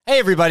Hey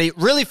everybody,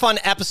 really fun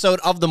episode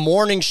of the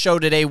morning show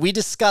today. We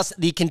discuss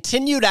the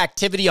continued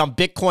activity on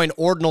Bitcoin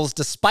ordinals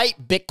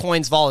despite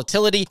Bitcoin's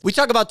volatility. We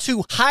talk about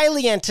two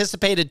highly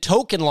anticipated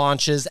token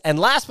launches. And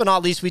last but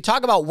not least, we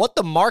talk about what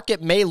the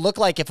market may look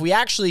like if we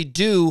actually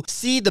do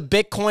see the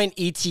Bitcoin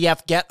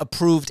ETF get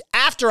approved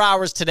after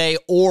hours today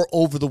or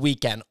over the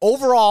weekend.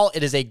 Overall,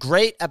 it is a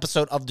great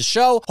episode of the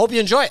show. Hope you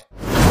enjoy it.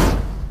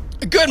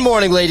 Good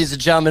morning, ladies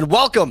and gentlemen.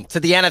 Welcome to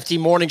the NFT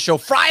Morning Show,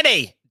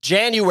 Friday,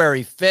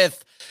 January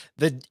 5th.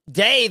 The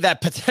day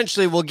that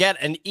potentially will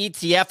get an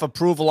ETF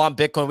approval on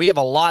Bitcoin. We have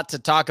a lot to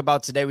talk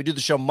about today. We do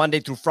the show Monday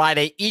through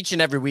Friday, each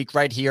and every week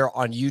right here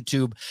on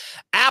YouTube,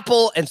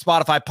 Apple and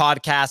Spotify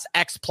podcasts,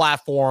 X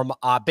platform,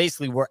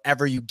 basically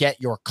wherever you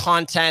get your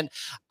content.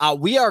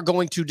 We are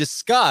going to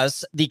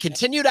discuss the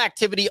continued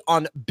activity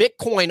on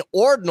Bitcoin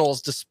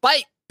ordinals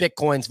despite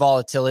Bitcoin's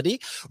volatility.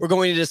 We're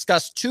going to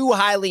discuss two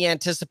highly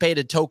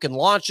anticipated token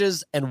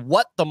launches and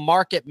what the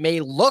market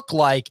may look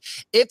like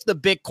if the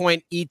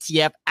Bitcoin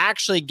ETF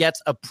actually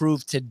gets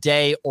approved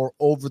today or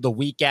over the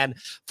weekend.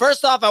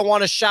 First off, I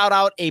want to shout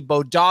out a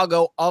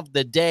Bodoggo of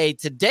the day.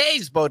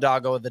 Today's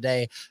Bodoggo of the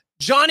day,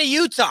 Johnny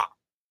Utah.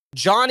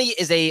 Johnny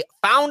is a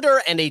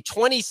founder and a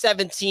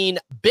 2017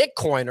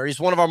 Bitcoiner. He's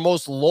one of our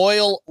most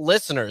loyal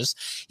listeners.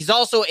 He's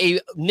also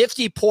a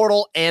Nifty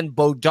Portal and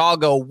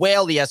Bodoggo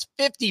whale. He has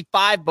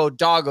 55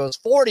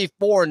 Bodoggos,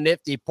 44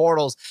 Nifty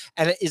Portals,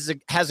 and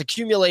has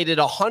accumulated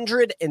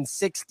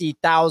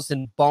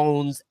 160,000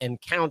 bones and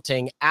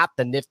counting at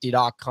the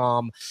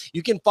nifty.com.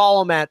 You can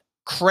follow him at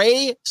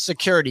Cray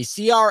Security,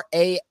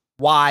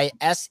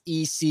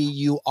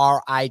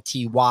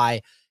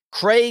 CRAYSECURITY.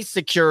 Cray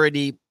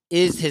Security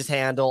is his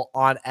handle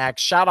on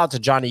X. Shout out to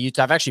Johnny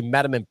Utah. I've actually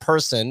met him in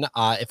person,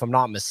 if I'm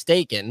not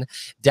mistaken,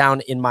 down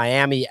in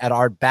Miami at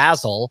Art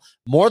Basel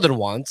more than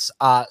once.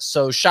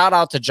 So shout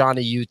out to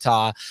Johnny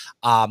Utah.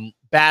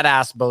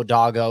 Badass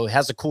Bodoggo.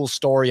 Has a cool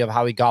story of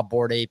how he got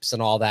Bored Apes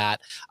and all that.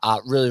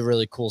 Really,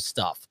 really cool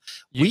stuff.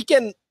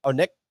 Oh,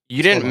 Nick?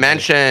 You didn't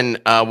mention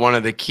one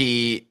of the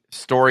key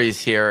stories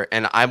here,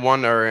 and I'm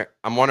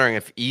wondering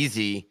if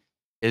Easy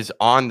is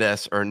on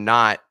this or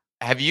not.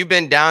 Have you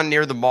been down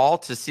near the mall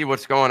to see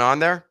what's going on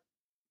there?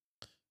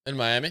 In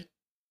Miami?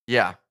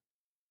 Yeah.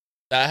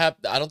 I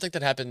don't think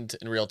that happened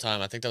in real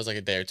time. I think that was like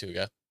a day or two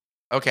ago.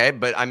 Okay,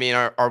 but I mean,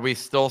 are we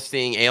still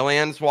seeing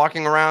aliens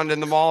walking around in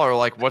the mall, or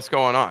like what's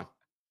going on?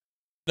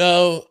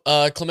 No,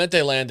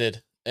 Clemente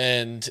landed,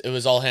 and it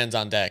was all hands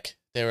on deck.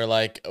 They were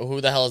like,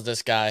 who the hell is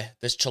this guy,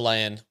 this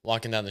Chilean,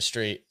 walking down the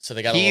street? So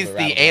they got He's a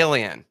little bit the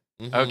alien.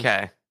 Mm-hmm.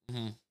 Okay.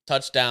 Mm-hmm.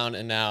 Touchdown,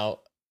 and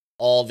now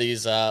all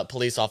these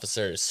police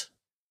officers.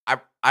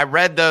 I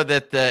read, though,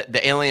 that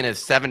the alien is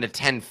 7 to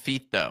 10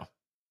 feet, though.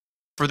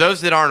 For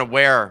those that aren't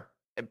aware,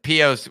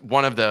 Pio's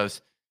one of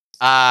those.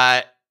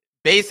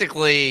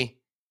 Basically,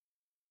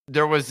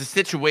 there was a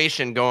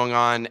situation going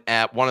on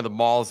at one of the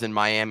malls in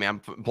Miami. I'm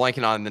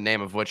blanking on the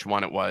name of which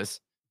one it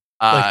was.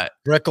 Like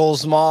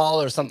Brickell's Mall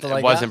or something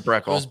like that? It wasn't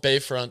Brickell. It was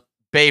Bayfront.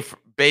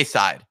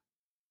 Bayside.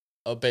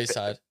 Oh,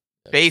 Bayside.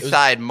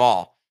 Bayside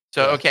Mall.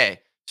 So, yeah. Okay.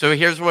 So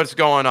here's what's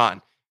going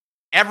on.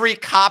 Every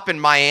cop in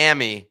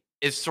Miami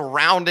is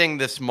surrounding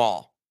this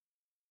mall,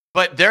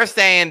 but they're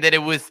saying that it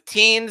was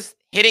teens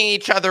hitting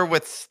each other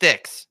with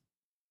sticks.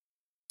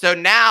 So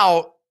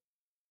now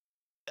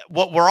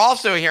what we're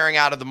also hearing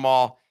out of the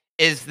mall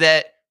is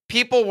that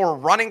people were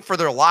running for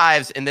their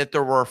lives and that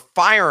there were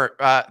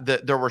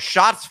there were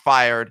shots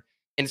fired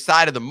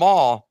inside of the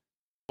mall.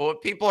 But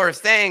what people are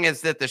saying is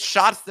that the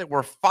shots that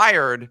were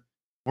fired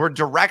were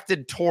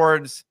directed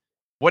towards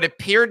what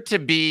appeared to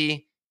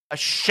be a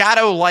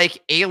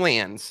shadow-like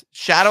aliens,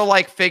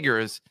 shadow-like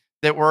figures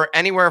that were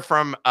anywhere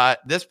from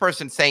this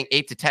person saying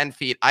 8 to 10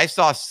 feet. I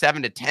saw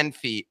 7 to 10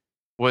 feet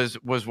was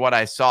what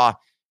I saw.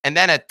 And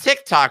then a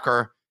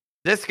TikToker,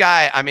 this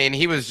guy, I mean,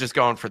 he was just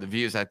going for the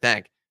views, I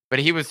think. But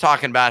he was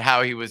talking about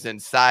how he was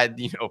inside,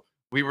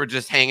 we were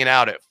just hanging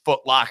out at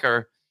Foot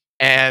Locker.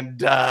 And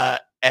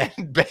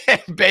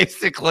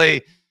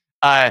basically,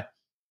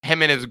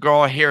 him and his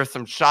girl hear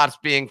some shots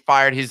being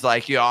fired. He's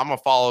like, I'm going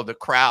to follow the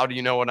crowd.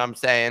 You know what I'm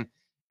saying?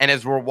 And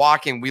as we're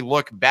walking, we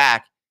look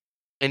back,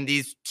 and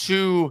these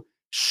two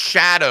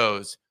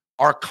shadows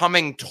are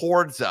coming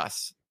towards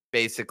us,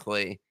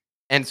 basically.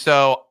 And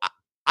so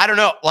I don't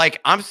know,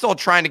 like, I'm still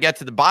trying to get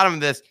to the bottom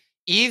of this.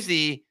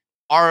 Easy,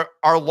 our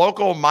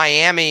local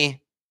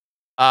Miami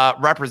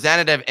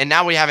representative, and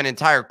now we have an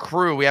entire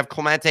crew. We have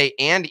Clemente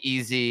and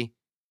Easy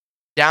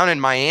down in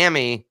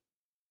Miami,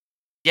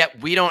 yet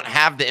we don't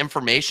have the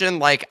information.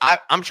 Like,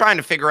 I'm trying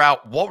to figure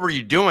out, what were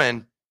you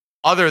doing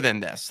other than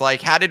this? Like,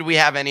 how did we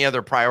have any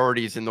other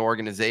priorities in the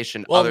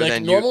organization other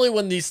than normally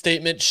when these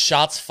statements,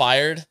 shots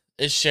fired,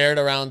 is shared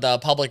around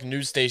public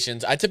news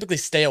stations, I typically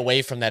stay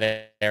away from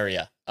that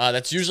area.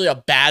 That's usually a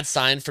bad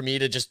sign for me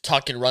to just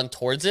tuck and run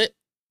towards it.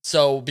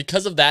 So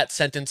because of that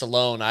sentence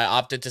alone, I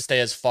opted to stay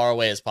as far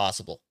away as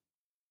possible.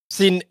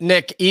 See,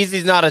 Nick,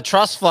 Easy's not a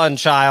trust fund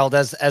child,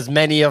 as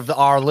many of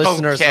our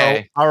listeners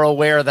are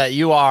aware that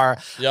you are.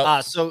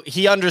 Yep. So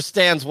he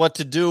understands what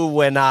to do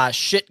when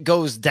shit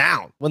goes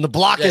down, when the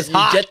block is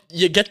hot.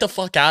 You get the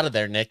fuck out of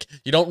there, Nick.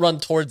 You don't run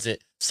towards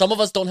it. Some of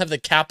us don't have the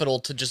capital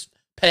to just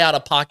pay out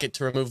of pocket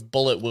to remove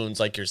bullet wounds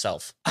like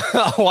yourself.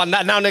 Well,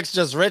 now Nick's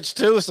just rich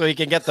too, so he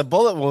can get the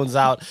bullet wounds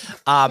out.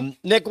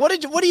 Nick, what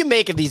do you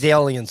make of these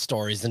alien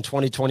stories in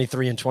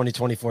 2023 and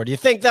 2024? Do you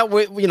think that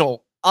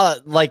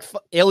like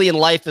alien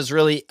life is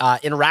really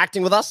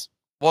interacting with us?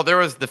 Well, there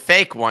was the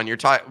fake one you're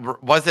talking.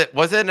 Was it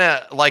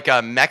like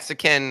a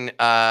Mexican?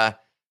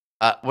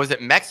 Was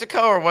it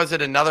Mexico or was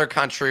it another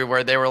country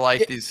where they were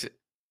like these?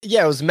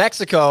 Yeah, it was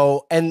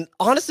Mexico. And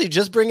honestly,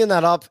 just bringing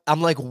that up,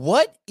 I'm like,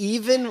 what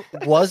even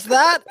was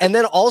that? And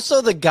then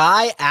also the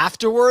guy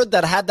afterward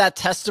that had that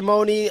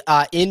testimony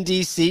in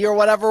DC or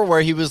whatever,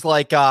 where he was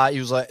like,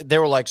 they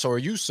were like, so are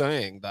you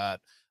saying that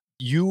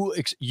you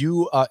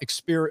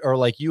experience, or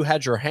like you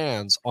had your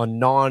hands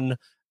on on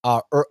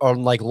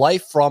like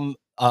life from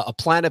a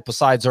planet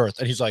besides Earth?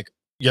 And he's like,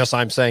 yes,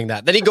 I'm saying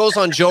that. Then he goes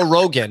on Joe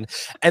Rogan,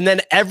 and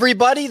then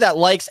everybody that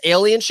likes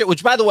alien shit,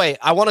 which by the way,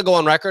 I want to go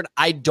on record,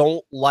 I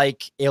don't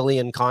like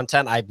alien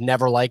content. I've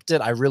never liked it.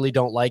 I really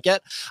don't like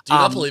it. Do you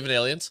not believe in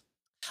aliens?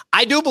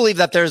 I do believe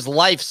that there's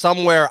life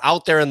somewhere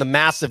out there in the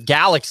massive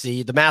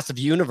galaxy, the massive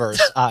universe,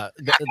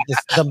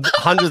 the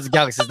hundreds of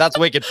galaxies. That's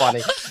wicked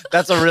funny.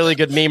 That's a really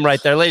good meme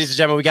right there. Ladies and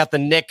gentlemen, we got the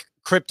Nick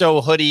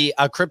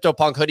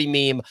CryptoPunk hoodie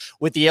meme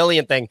with the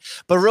alien thing.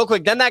 But real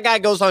quick, then that guy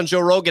goes on Joe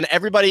Rogan.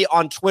 Everybody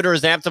on Twitter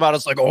is amped about it.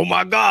 It's like, oh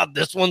my God,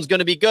 this one's going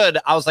to be good.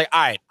 I was like,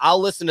 all right,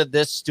 I'll listen to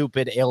this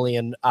stupid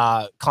alien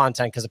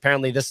content because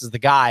apparently this is the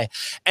guy.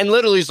 And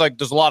literally he's like,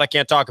 there's a lot I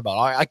can't talk about.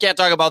 I can't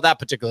talk about that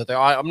particular thing.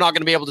 I'm not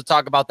going to be able to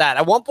talk about that.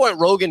 At one point,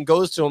 Rogan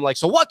goes to him like,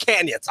 so what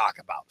can you talk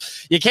about?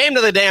 You came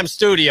to the damn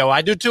studio.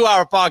 I do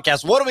 2-hour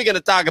podcasts. What are we going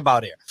to talk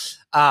about here?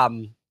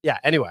 Yeah,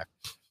 anyway.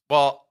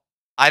 Well,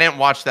 I didn't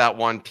watch that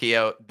one,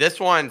 Pio. This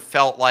one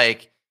felt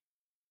like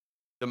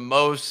the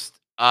most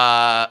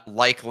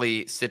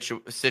likely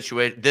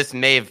situation. This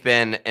may have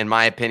been, in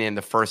my opinion,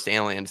 the first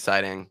alien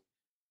sighting.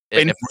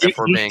 If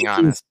we're being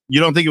honest, you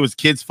don't think it was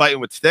kids fighting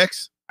with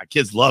sticks?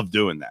 Kids love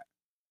doing that.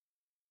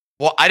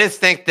 Well, I just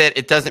think that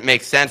it doesn't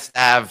make sense to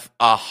have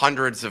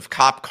hundreds of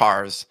cop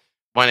cars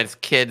when it's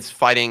kids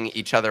fighting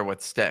each other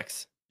with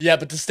sticks. Yeah,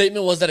 but the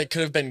statement was that it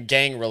could have been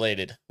gang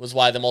related, was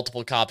why the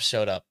multiple cops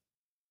showed up.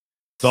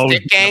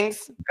 Stick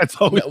gangs? That's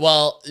always.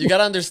 Well, you got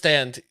to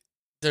understand,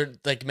 there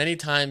like many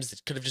times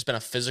it could have just been a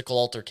physical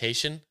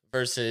altercation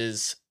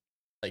versus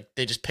like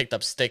they just picked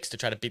up sticks to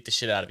try to beat the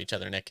shit out of each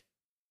other, Nick.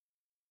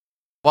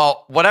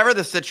 Well, whatever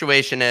the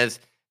situation is,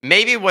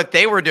 maybe what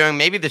they were doing,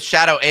 maybe the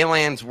shadow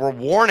aliens were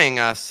warning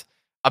us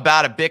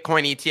about a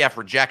Bitcoin ETF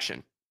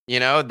rejection.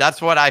 You know,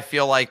 that's what I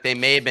feel like they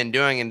may have been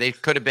doing, and they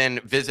could have been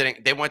visiting.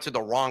 They went to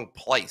the wrong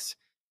place.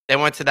 They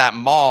went to that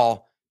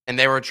mall, and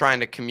they were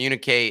trying to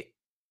communicate,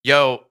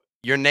 yo,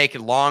 you're naked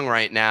long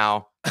right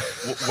now.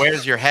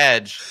 Where's your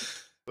hedge?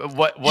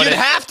 What You'd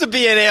have to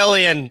be an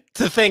alien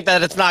to think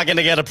that it's not going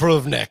to get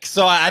approved, Nick.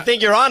 So I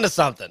think you're onto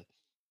something.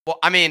 Well,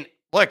 I mean,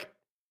 look,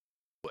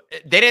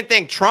 they didn't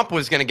think Trump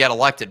was going to get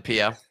elected,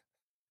 Pia.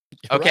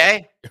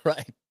 Okay? You're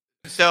right.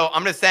 So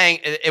I'm just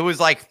saying it was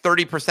like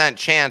 30%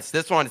 chance.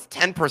 This one's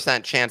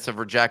 10% chance of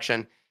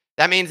rejection.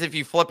 That means if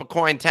you flip a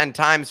coin 10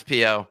 times,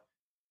 Pio,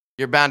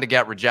 you're bound to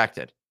get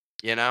rejected.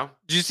 You know?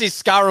 Did you see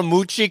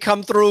Scaramucci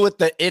come through with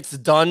the "it's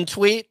done"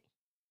 tweet?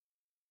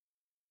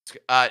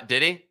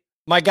 Did he?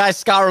 My guy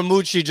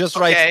Scaramucci just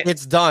writes,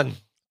 "It's done."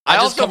 I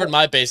just covered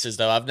my bases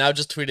though. I've now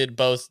just tweeted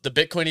both the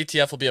Bitcoin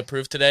ETF will be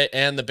approved today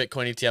and the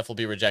Bitcoin ETF will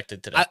be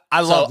rejected today.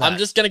 I love that. I'm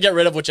just gonna get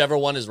rid of whichever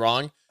one is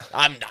wrong.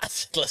 I'm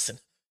not. Listen,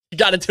 you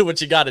got to do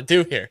what you got to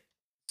do here.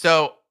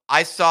 So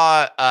I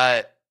saw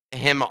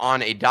him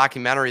on a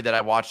documentary that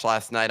I watched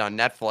last night on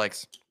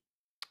Netflix,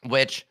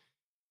 which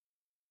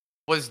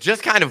was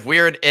just kind of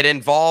weird. It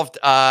involved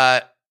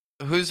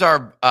who's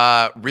our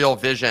Real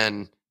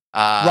Vision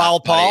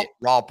Raul Paul.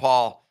 Raul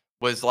Paul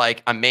was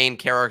like a main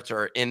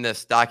character in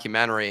this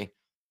documentary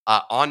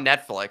on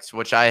Netflix,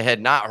 which I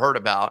had not heard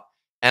about.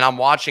 And I'm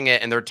watching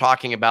it, and they're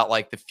talking about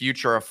like the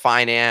future of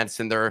finance,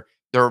 and they're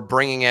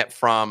bringing it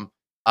from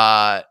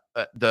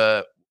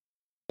the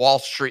Wall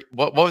Street.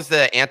 What was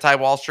the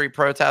anti-Wall Street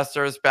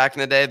protesters back in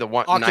the day? The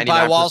one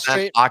Occupy Wall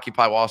Street.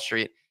 Occupy Wall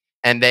Street.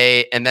 And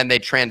then they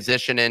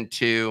transition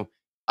into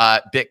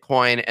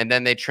Bitcoin, and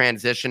then they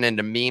transition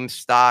into meme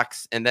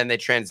stocks, and then they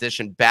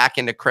transition back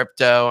into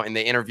crypto, and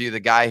they interview the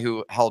guy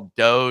who held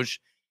Doge,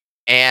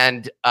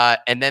 and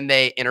then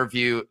they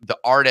interview the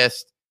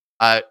artist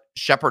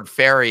Shepard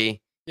Fairey,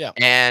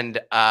 and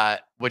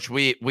which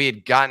we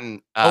had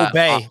gotten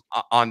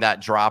on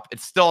that drop.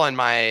 It's still in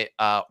my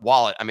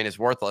wallet. I mean, it's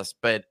worthless,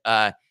 but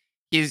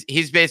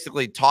he's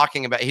basically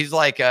talking about. He's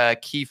like a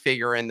key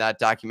figure in that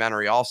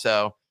documentary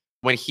also,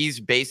 when he's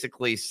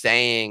basically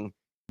saying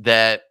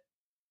that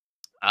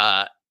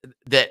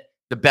that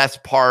the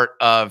best part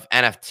of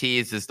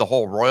NFTs is the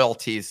whole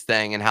royalties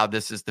thing and how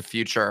this is the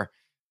future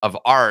of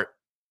art.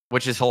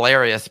 which is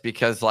hilarious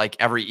because like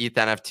every ETH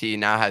NFT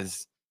now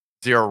has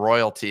 0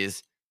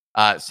 royalties.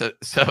 So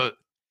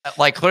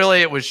like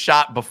clearly it was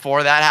shot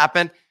before that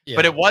happened,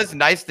 but it was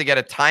nice to get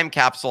a time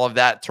capsule of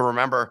that to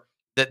remember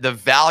that the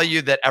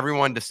value that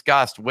everyone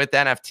discussed with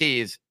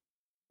NFTs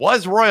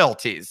was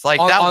royalties. Like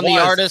that on the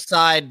artist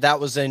side,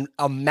 that was a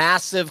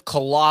massive,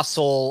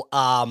 colossal,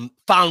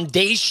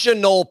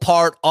 foundational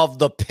part of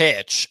the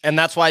pitch, and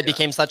that's why it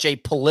became such a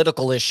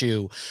political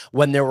issue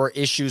when there were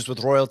issues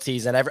with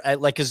royalties and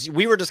like because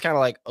we were just kind of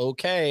like,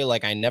 okay,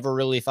 like I never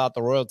really thought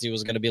the royalty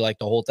was going to be like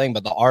the whole thing,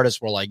 but the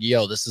artists were like,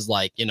 yo, this is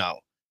like, you know,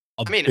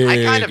 I mean,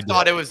 I kind of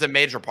thought it was a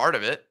major part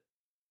of it.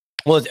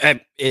 Well,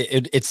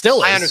 it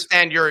still is. I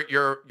understand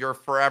you're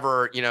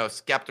forever, you know,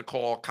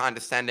 skeptical,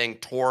 condescending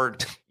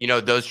toward, you know,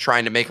 those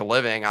trying to make a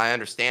living. I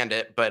understand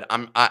it, but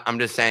I'm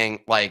just saying,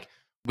 like,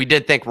 we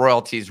did think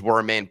royalties were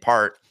a main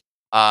part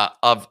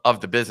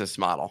of the business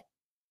model,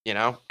 you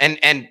know,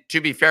 and to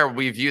be fair,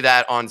 we view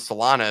that on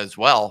Solana as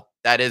well.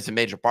 That is a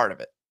major part of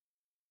it.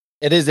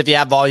 It is if you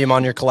have volume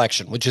on your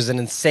collection, which is an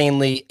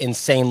insanely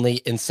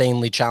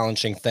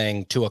challenging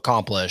thing to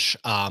accomplish.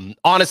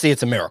 Honestly,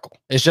 it's a miracle.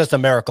 It's just a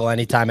miracle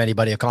anytime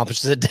anybody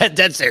accomplishes it.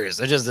 Dead serious.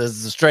 It's just a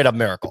straight up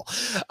miracle.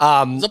 It's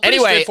a pretty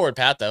straightforward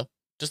path, though.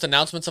 Just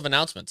announcements of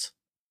announcements.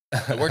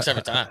 It works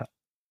every time.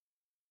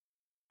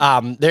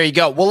 There you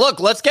go. Well,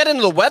 look, let's get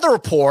into the weather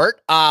report.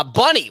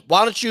 Bunny,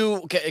 why don't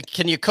you,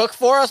 can you cook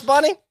for us,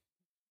 Bunny?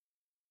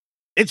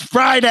 It's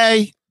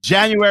Friday,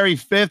 January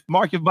 5th.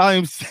 Market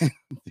volume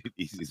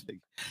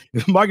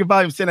market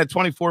volume sitting at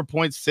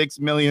 24.6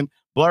 million.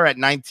 Blur at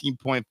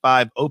 19.5.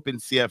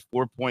 OpenSea at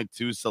 4.2.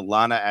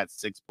 Solana at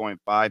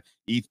 6.5.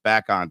 ETH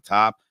back on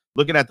top.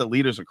 Looking at the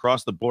leaders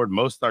across the board,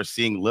 most are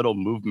seeing little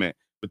movement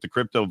with the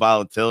crypto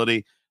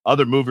volatility.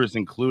 Other movers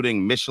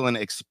including Michelin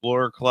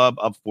Explorer Club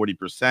up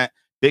 40%.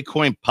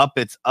 Bitcoin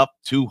Puppets up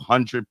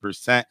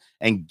 200%.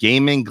 And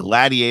Gaming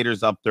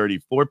Gladiators up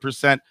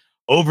 34%.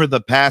 Over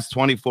the past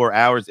 24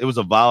 hours, it was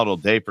a volatile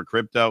day for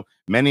crypto.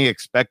 Many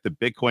expect the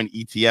Bitcoin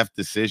ETF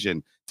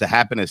decision to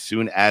happen as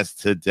soon as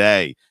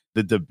today.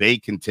 The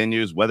debate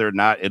continues whether or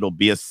not it'll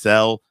be a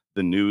sell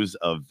the news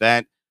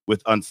event.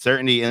 With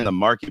uncertainty in the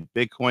market,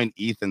 Bitcoin,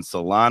 ETH, and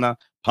Solana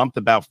pumped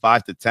about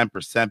 5 to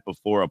 10%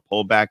 before a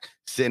pullback,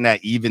 sitting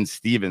at even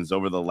Stevens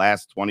over the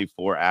last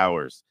 24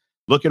 hours.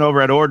 Looking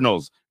over at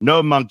ordinals,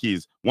 Node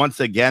Monkeys, once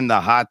again,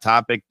 the hot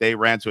topic. They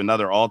ran to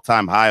another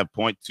all-time high of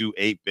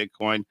 0.28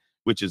 Bitcoin,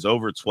 which is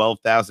over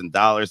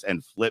 $12,000,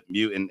 and Flip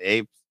Mutant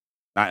Apes,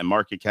 not in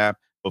market cap,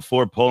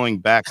 before pulling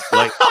back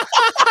slightly.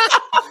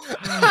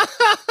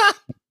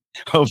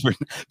 Over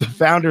the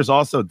founders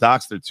also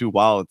doxed their 2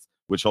 wallets,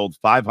 which hold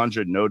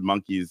 500 Node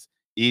Monkeys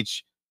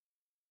each,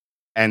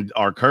 and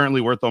are currently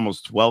worth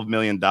almost $12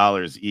 million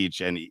each,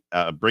 and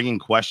bringing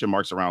question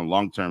marks around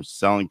long-term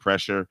selling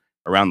pressure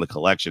around the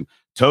collection.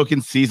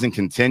 Token season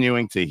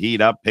continuing to heat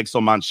up.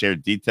 Pixelmon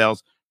shared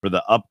details for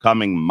the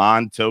upcoming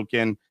Mon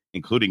token,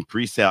 including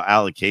pre-sale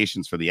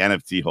allocations for the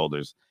NFT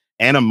holders.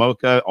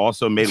 Animoca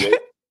also made waves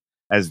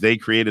as they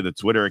created a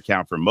Twitter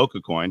account for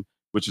Mocha Coin,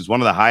 which is one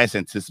of the highest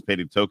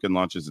anticipated token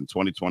launches in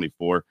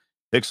 2024.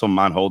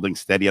 Pixelmon holding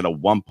steady at a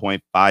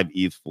 1.5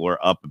 ETH floor,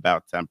 up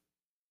about 10.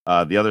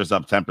 The others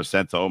up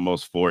 10% to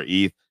almost 4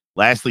 ETH.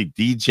 Lastly,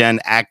 DGen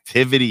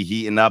activity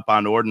heating up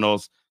on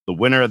ordinals. The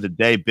winner of the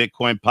day,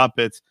 Bitcoin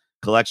Puppets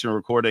collection,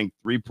 recording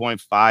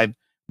 3.5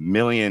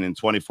 million in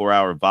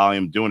 24-hour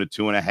volume, doing a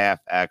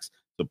 2.5x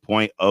to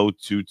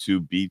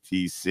 0.022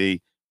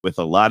 BTC, with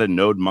a lot of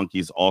Node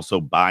Monkeys also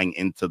buying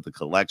into the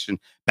collection.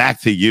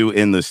 Back to you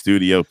in the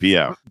studio,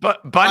 PO.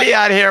 But Bunny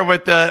out here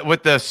with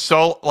the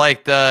soul,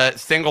 like the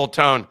single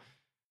tone.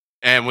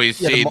 And we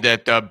see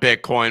that the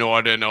Bitcoin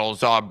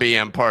ordinals are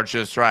being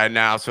purchased right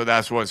now. So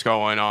that's what's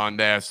going on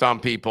there. Some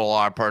people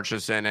are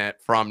purchasing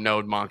it from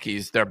Node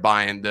Monkeys. They're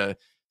buying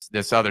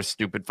this other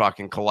stupid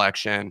fucking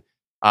collection.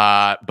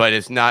 But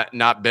it's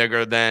not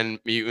bigger than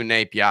Mutant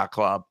Ape Yacht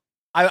Club.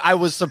 I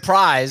was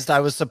surprised.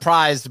 I was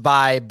surprised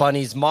by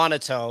Bunny's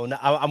monotone.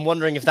 I'm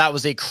wondering if that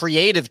was a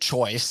creative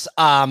choice.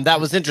 That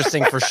was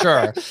interesting for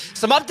sure.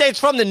 Some updates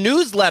from the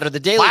newsletter, the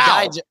Daily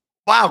Digest.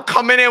 Wow,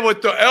 coming in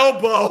with the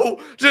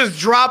elbow, just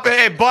drop it.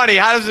 Hey, Bunny,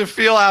 how does it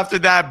feel after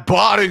that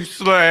body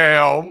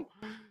slam?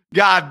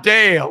 God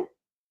damn.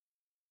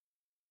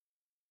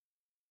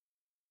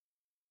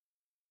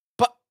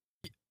 But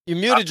you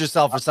muted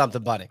yourself or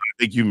something, Bunny. I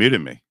think you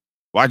muted me.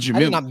 Why'd you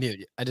mute me? I did not mute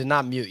you. I did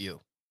not mute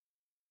you.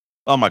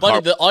 Oh, my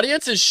Bunny, the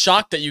audience is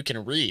shocked that you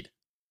can read.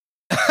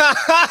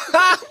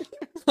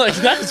 Like,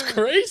 that's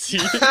crazy.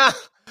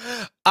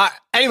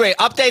 Anyway,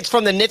 updates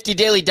from the Nifty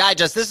Daily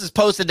Digest. This is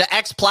posted to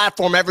X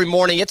platform every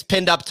morning. It's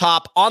pinned up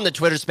top on the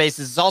Twitter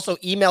Spaces. It's also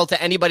emailed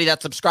to anybody that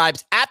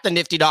subscribes at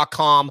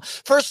thenifty.com.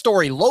 First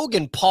story: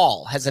 Logan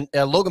Paul has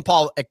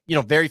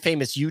very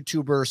famous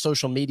YouTuber,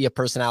 social media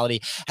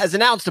personality, has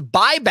announced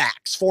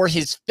buybacks for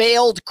his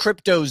failed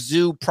Crypto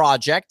Zoo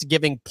project,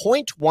 giving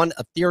 0.1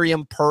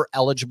 Ethereum per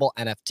eligible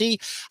NFT.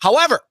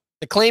 However,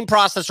 The claim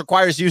process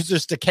requires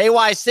users to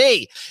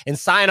KYC and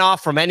sign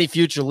off from any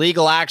future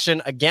legal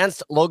action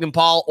against Logan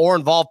Paul or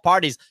involved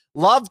parties.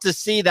 Love to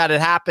see that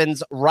it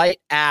happens right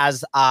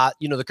as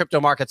the crypto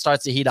market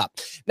starts to heat up.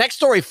 Next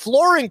story,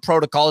 Flooring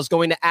Protocol is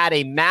going to add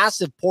a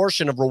massive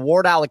portion of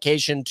reward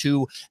allocation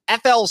to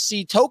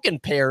FLC token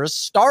pairs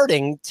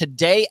starting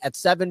today at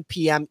 7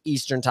 p.m.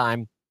 Eastern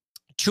time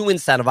to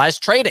incentivize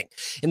trading.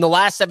 In the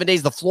last 7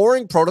 days, the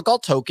Flooring Protocol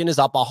token is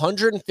up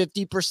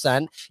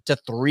 150% to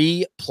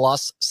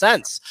 3+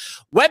 cents.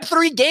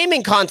 Web3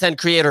 gaming content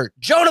creator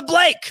Jonah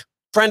Blake,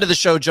 friend of the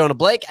show, Jonah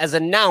Blake, has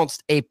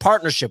announced a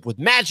partnership with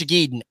Magic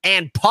Eden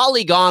and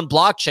Polygon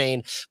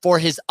blockchain for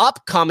his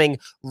upcoming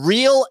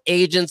Real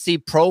Agency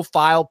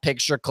profile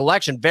picture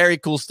collection. Very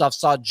cool stuff.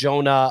 Saw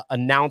Jonah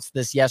announce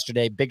this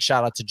yesterday. Big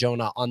shout out to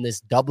Jonah on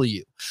this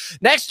W.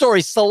 Next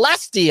story,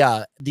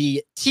 Celestia,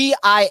 the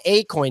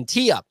TIA coin,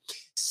 TIA,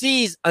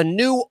 sees a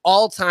new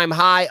all-time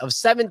high of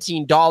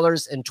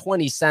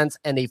 $17.20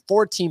 and a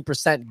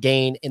 14%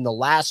 gain in the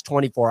last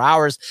 24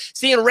 hours.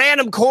 Seeing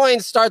random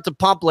coins start to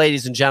pump,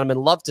 ladies and gentlemen.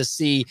 Love to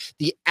see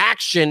the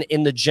action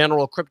in the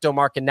general crypto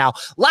market now.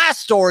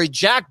 Last story,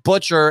 Jack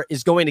Butcher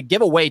is going to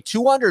give away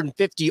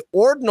 250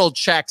 ordinal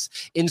checks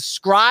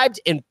inscribed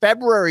in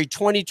February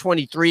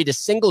 2023 to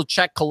single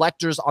check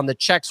collectors on the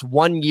check's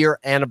 1-year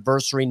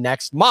anniversary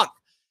next month.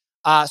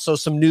 So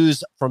some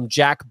news from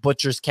Jack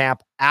Butcher's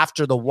camp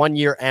after the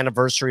 1-year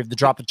anniversary of the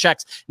drop of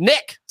checks.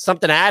 Nick,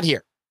 something to add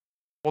here.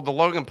 Well, the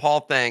Logan Paul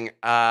thing,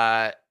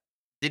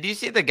 did you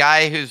see the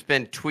guy who's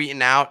been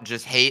tweeting out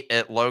just hate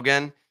at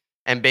Logan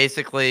and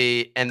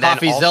basically, and then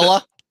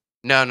CoffeeZilla?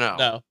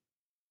 No.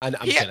 I'm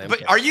kidding.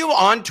 But are you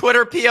on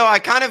Twitter, Pio? I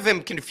kind of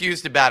am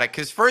confused about it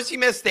because first you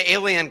missed the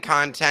alien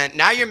content.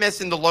 Now you're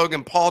missing the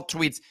Logan Paul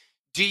tweets.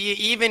 Do you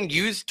even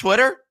use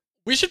Twitter?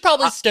 We should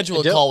probably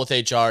schedule a call with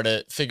HR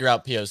to figure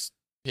out Pio's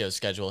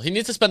schedule. He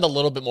needs to spend a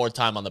little bit more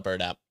time on the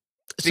Bird app.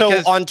 So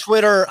on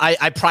Twitter,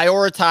 I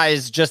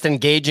prioritize just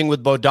engaging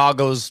with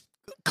Bodagos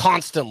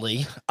constantly.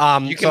 You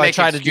can so I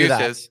try to do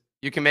that.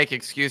 You can make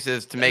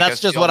excuses to make That's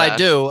us just feel what bad. I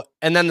do.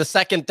 And then the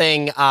second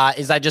thing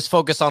is I just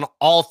focus on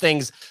all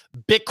things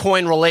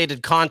Bitcoin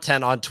related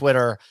content on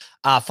Twitter,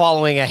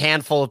 following a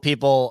handful of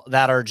people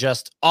that are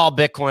just all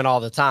Bitcoin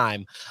all the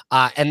time.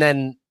 And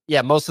then,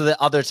 yeah, most of the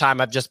other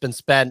time I've just been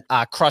spent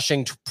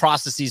crushing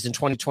processes in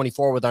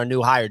 2024 with our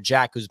new hire,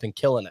 Jack, who's been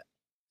killing it.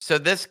 So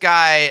this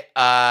guy,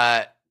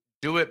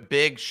 Do It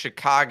Big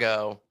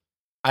Chicago.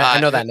 I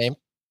know that name.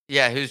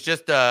 Yeah, who's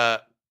just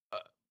I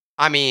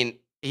mean,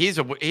 he's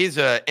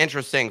a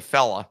interesting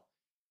fella.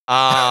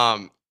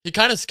 He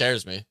kind of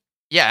scares me.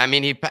 Yeah, I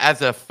mean, he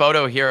has a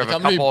photo here of a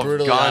I'm gonna couple be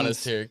brutally of guns.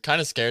 honest here.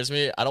 Kind of scares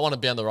me. I don't want to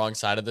be on the wrong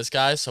side of this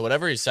guy. So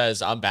whatever he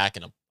says, I'm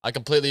backing him. I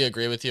completely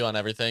agree with you on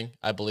everything.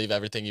 I believe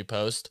everything you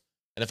post.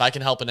 And if I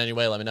can help in any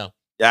way, let me know.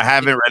 Yeah, I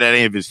haven't read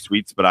any of his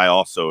tweets, but I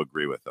also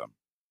agree with him.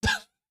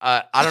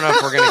 I don't know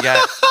if we're gonna get.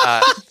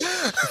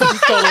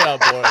 He's totally on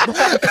board.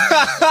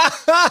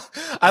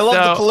 I love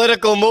the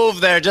political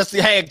move there. Just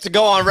hey, to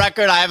go on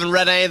record, I haven't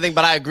read anything,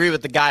 but I agree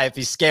with the guy if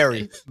he's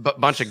scary.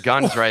 Bunch of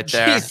guns right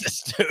there.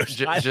 Jesus, dude.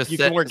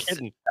 You weren't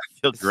kidding. I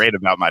feel great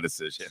about my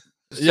decision.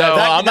 Yeah,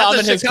 that's I'm a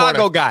in his Chicago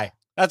corner. guy.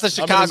 That's a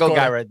Chicago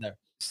guy right there.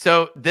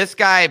 So this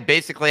guy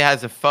basically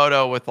has a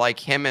photo with like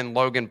him and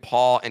Logan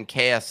Paul and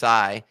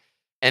KSI,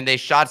 and they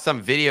shot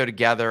some video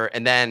together.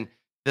 And then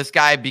this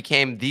guy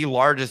became the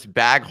largest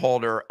bag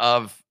holder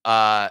of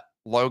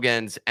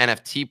Logan's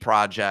NFT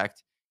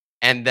project.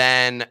 And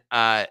then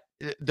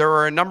there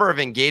were a number of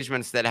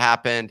engagements that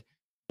happened.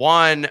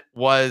 One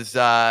was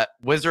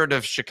Wizard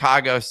of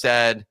Chicago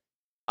said,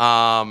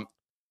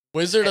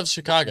 Wizard of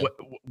Chicago.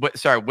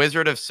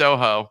 Wizard of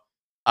Soho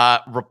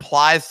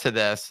replies to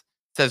this,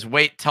 says,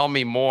 wait, tell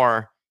me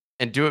more.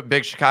 And Do It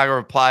Big Chicago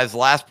replies,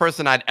 last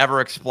person I'd ever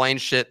explain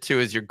shit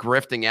to is your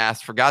grifting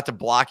ass. Forgot to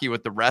block you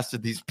with the rest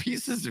of these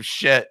pieces of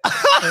shit.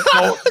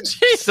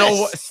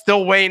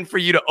 Still waiting for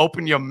you to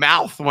open your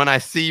mouth when I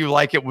see you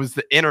like it was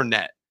the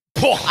internet.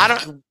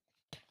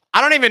 I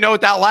don't even know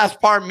what that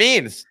last part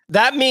means.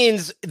 That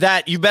means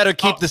that you better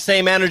keep the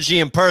same energy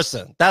in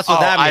person. That's what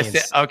that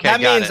means. Okay,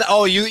 that means,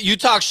 you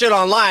talk shit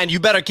online.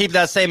 You better keep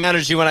that same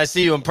energy when I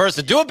see you in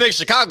person. Do It Big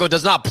Chicago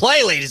does not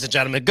play, ladies and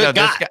gentlemen. Good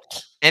guy.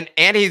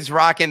 And he's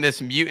rocking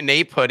this Mutant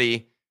Ape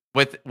hoodie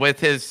with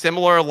his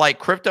similar like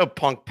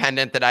CryptoPunk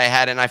pendant that I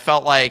had, and I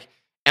felt like,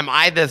 am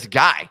I this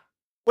guy?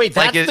 Wait,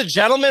 that's the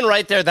gentleman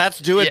right there. That's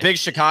Do It Big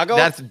Chicago.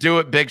 That's Do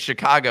It Big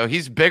Chicago.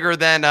 He's bigger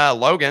than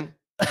Logan.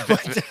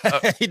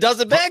 He does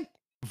it big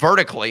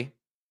vertically.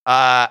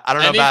 I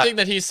don't know anything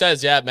that he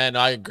says. Yeah, man,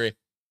 I agree.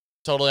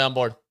 Totally on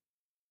board.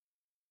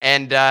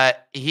 And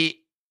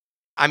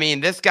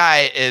this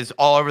guy is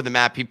all over the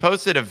map. He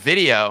posted a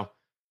video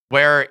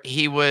where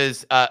he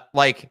was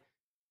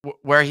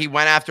where he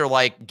went after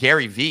like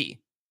Gary V,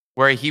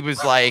 where he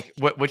was like,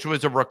 which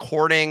was a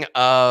recording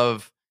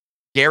of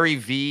Gary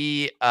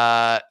V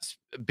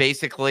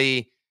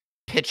basically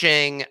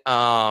pitching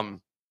I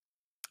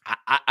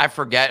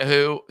forget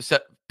who,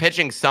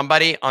 pitching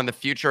somebody on the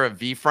future of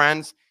V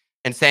Friends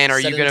and saying, are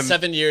you going to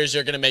 7 years,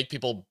 you're going to make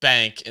people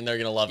bank and they're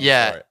going to love you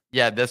for it.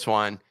 Yeah, this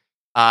one.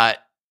 This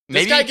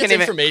Maybe guy you gets can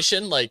even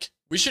information. Like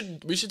we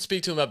should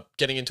speak to him about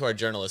getting into our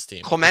journalist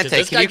team. Clemente, Because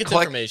this can guy you gets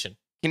click- information.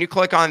 Can you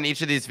click on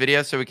each of these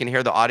videos so we can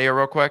hear the audio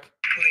real quick?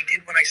 What I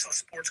did when I saw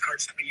sports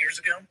cards 3 years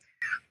ago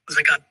was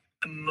I got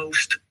the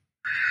most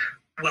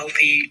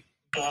wealthy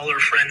baller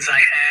friends I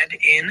had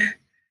in,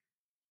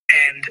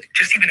 and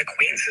just even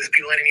acquaintances,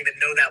 people I didn't even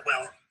know that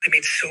well. They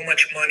made so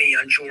much money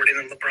on Jordan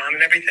and LeBron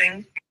and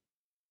everything.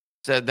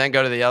 So then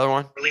go to the other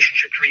one.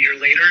 Relationship 3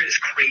 years later is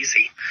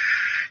crazy.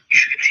 You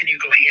should continue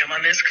to go ham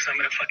on this because I'm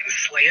going to fucking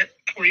slay it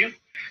for you.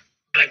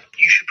 But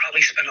you should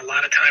probably spend a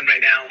lot of time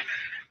right now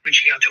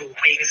reaching out to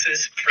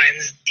acquaintances,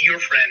 friends, dear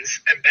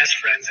friends, and best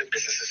friends and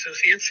business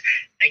associates,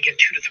 and get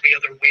 2 to 3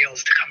 other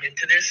whales to come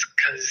into this,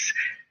 because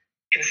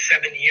in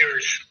 7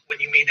 years, when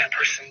you made that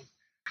person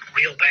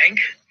real bank,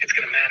 it's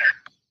going to matter.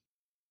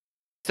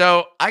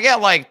 So I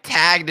got like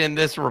tagged in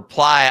this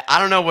reply. I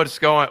don't know what's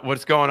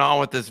going on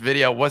with this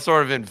video. What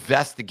sort of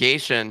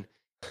investigation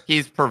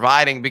he's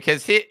providing,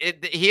 because he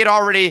had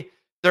already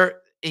there.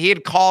 He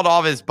had called all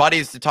of his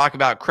buddies to talk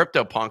about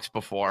CryptoPunks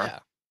before. Yeah.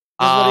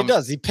 That's what he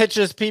does. He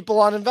pitches people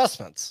on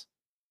investments.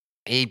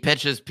 He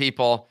pitches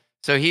people.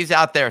 So he's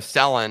out there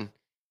selling,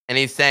 and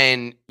he's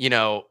saying, you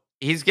know,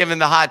 he's giving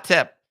the hot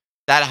tip.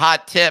 That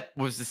hot tip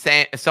was the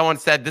same. Someone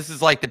said, this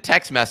is like the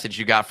text message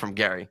you got from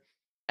Gary.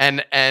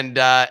 And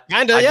kinda,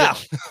 yeah.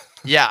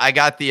 Yeah, I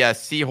got the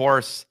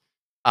seahorse.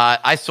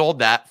 I sold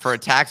that for a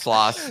tax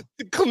loss.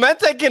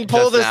 Clemente can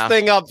pull this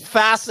thing up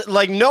fast.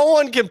 Like, no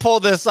one can pull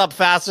this up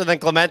faster than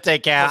Clemente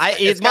can.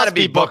 It must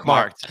be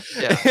bookmarked.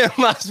 Yeah. It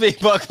must be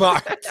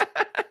bookmarked.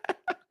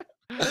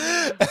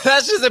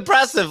 That's just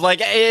impressive.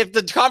 Like, if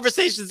the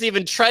conversation's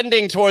even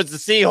trending towards the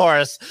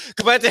seahorse,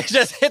 Clemente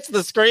just hits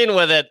the screen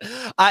with it.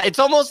 It's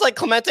almost like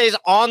Clemente's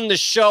on the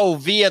show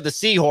via the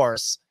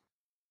seahorse.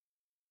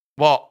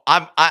 Well,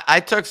 I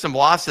took some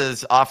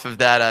losses off of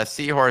that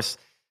seahorse.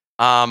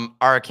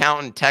 Our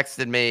accountant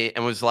texted me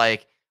and was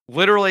like,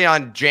 literally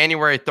on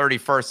January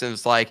 31st, and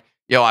was like,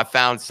 yo, I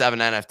found 7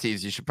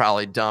 NFTs. You should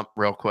probably dump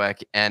real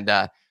quick. And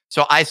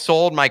so I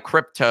sold my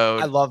crypto.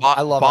 I love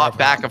bought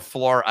back a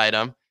floor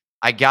item.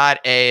 I got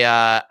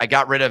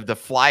rid of the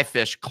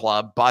Flyfish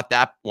Club, bought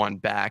that one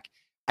back.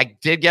 I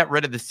did get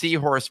rid of the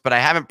seahorse, but I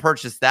haven't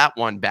purchased that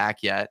one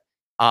back yet.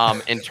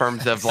 In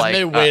terms of like, I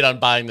may wait on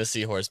buying the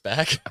seahorse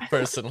back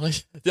personally.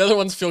 The other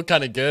ones feel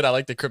kind of good. I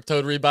like the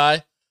crypto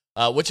rebuy.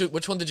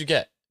 Which one did you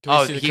get?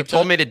 He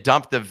told me to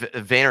dump the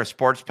Vayner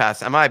Sports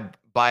Pass. I might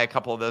buy a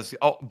couple of those.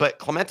 Oh, but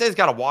Clemente's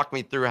got to walk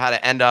me through how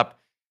to end up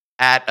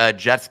at a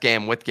Jets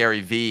game with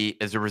Gary V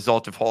as a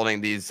result of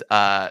holding these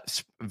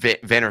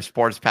Vayner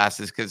Sports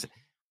Passes, because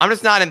I'm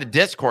just not in the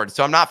Discord,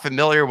 so I'm not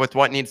familiar with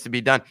what needs to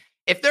be done.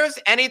 If there's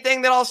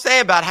anything that I'll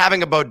say about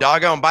having a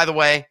Bodago, and by the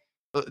way,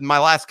 my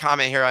last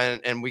comment here,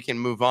 and we can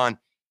move on.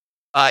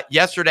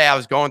 Yesterday, I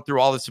was going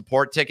through all the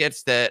support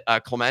tickets that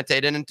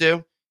Clemente didn't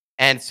do.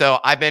 And so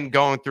I've been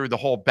going through the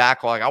whole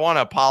backlog. I want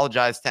to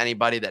apologize to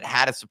anybody that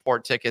had a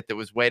support ticket that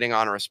was waiting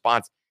on a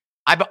response.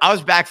 I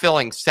was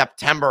backfilling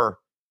September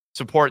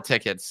support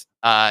tickets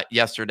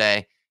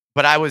yesterday,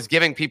 but I was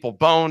giving people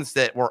bones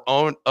that were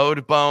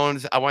owed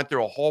bones. I went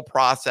through a whole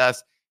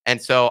process.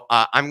 And so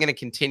I'm going to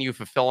continue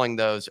fulfilling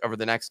those over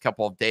the next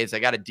couple of days. I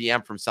got a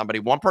DM from somebody.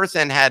 One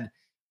person had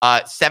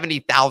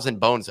 70,000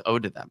 bones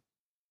owed to them.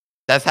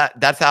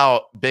 That's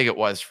how big it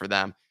was for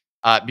them,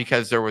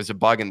 because there was a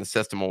bug in the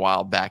system a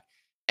while back.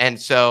 And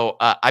so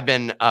I've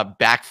been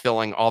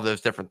backfilling all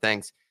those different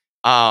things.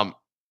 The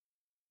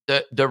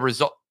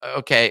result,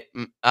 okay,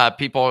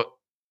 people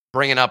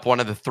bringing up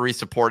one of the 3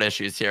 support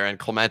issues here, and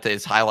Clemente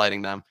is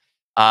highlighting them.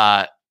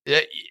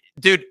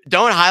 Dude,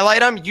 don't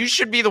highlight them. You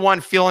should be the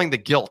one feeling the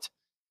guilt,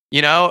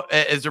 you know,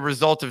 as a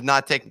result of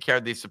not taking care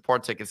of these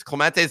support tickets.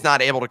 Clemente is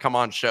not able to come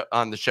on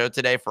the show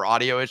today for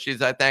audio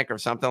issues, I think, or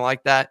something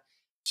like that.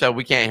 So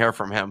we can't hear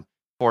from him,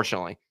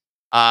 fortunately.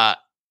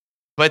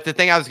 But the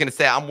thing I was going to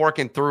say, I'm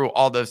working through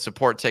all those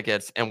support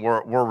tickets, and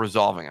we're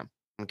resolving them.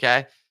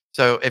 Okay.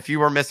 So if you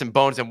were missing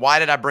bones, and why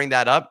did I bring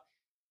that up?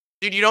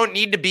 Dude, you don't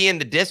need to be in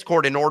the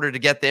Discord in order to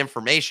get the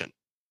information.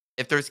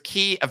 If there's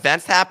key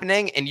events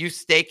happening and you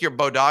stake your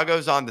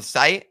Bodagos on the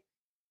site,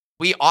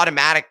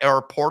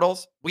 or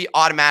portals, we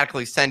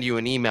automatically send you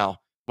an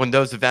email when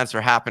those events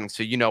are happening,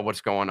 so you know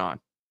what's going on.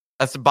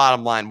 That's the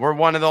bottom line. We're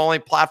one of the only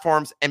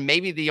platforms, and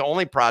maybe the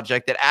only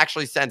project, that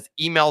actually sends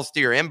emails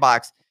to your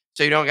inbox,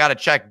 so you don't got to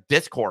check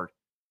Discord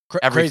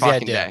every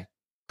fucking day.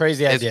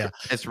 Crazy idea.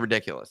 It's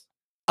ridiculous.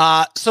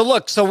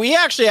 So we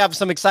actually have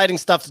some exciting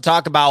stuff to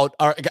talk about.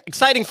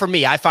 Exciting for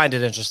me. I find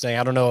it interesting.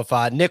 I don't know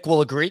if Nick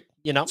will agree.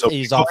 You know,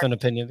 he's often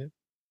opinionated.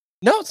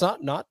 No, it's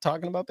not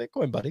talking about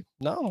Bitcoin, buddy.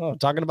 No,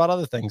 talking about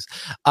other things.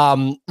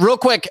 Real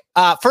quick,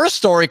 first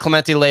story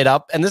Clemente laid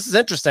up, and this is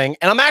interesting,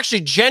 and I'm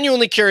actually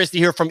genuinely curious to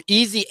hear from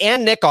Easy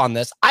and Nick on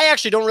this. I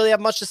actually don't really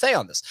have much to say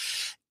on this.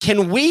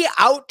 Can we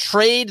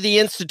out-trade the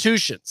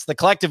institutions? The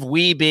collective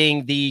we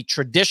being the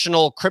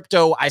traditional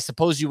crypto, I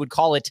suppose you would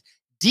call it,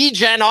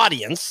 degen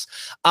audience.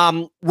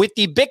 With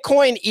the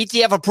Bitcoin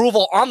ETF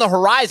approval on the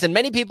horizon,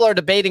 many people are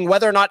debating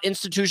whether or not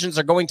institutions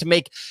are going to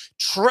make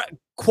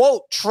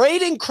quote,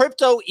 trading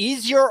crypto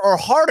easier or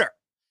harder?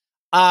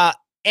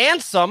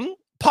 Ansem,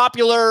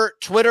 popular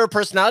Twitter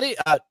personality,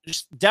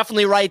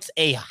 definitely writes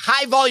a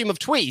high volume of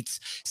tweets,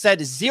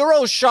 said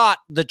zero shot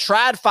the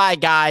TradFi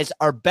guys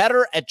are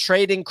better at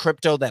trading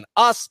crypto than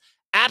us.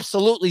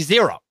 Absolutely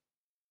zero.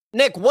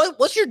 Nick,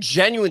 what's your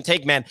genuine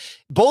take, man?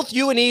 Both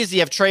you and Easy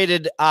have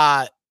traded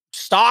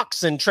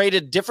stocks and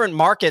traded different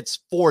markets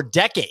for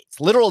decades,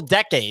 literal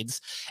decades.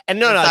 And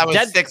no, I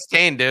was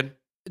 16, dude.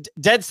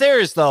 Dead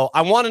serious, though.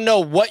 I want to know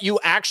what you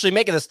actually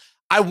make of this.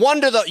 I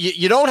wonder, though,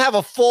 you don't have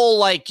a full,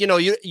 like, you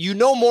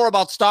know more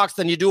about stocks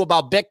than you do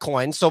about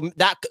Bitcoin. So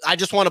that, I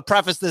just want to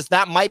preface this.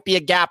 That might be a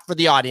gap for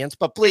the audience,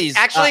 but please.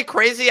 Actually,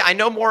 crazy. I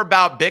know more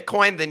about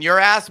Bitcoin than your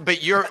ass, but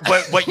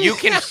what you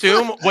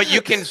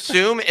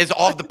consume is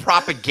all of the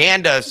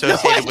propaganda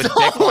associated with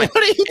Bitcoin. What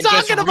are you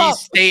talking about?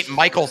 Restate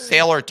Michael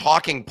Saylor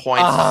talking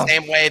points the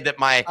same way that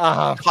my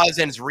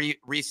cousins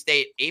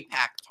restate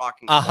APAC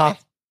talking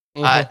points.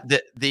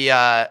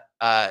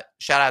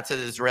 Shout out to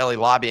the Israeli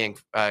lobbying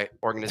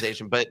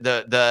organization, but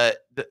the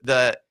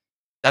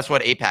that's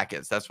what APAC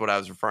is. That's what I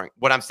was referring.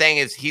 What I'm saying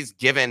is he's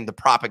given the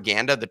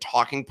propaganda, the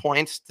talking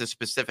points to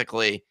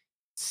specifically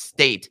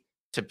state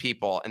to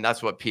people, and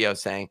that's what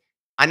Pio's saying.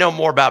 I know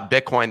more about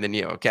Bitcoin than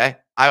you. Okay,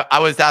 I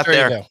was out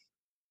there.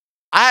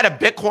 I had a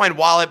Bitcoin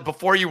wallet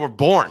before you were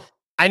born.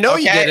 I know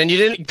you did, and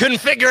you couldn't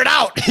figure it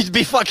out. You'd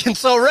be fucking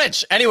so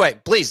rich. Anyway,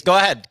 please go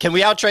ahead. Can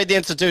we outtrade the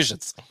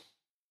institutions?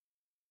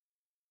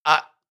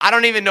 I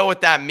don't even know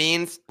what that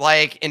means.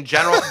 Like in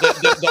general,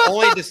 the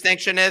only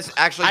distinction is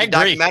actually the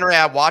documentary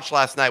I watched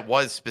last night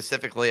was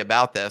specifically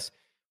about this,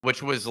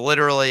 which was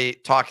literally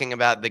talking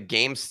about the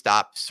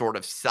GameStop sort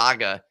of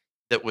saga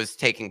that was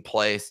taking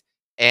place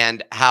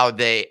and how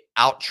they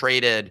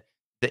out-traded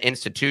the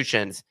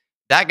institutions.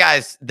 That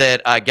guy's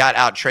that got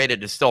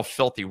out-traded is still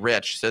filthy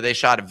rich. So they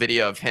shot a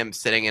video of him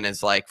sitting in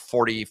his like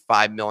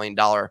 $45 million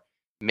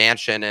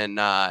mansion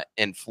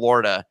in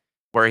Florida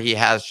where he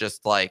has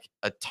just like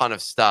a ton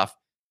of stuff.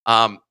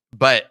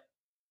 But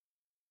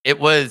it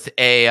was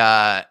a,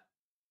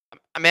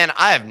 man,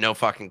 I have no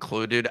fucking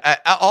clue, dude.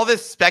 All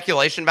this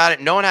speculation about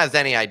it, no one has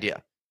any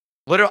idea.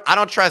 Literally, I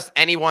don't trust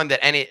anyone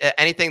that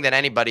anything that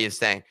anybody is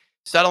saying.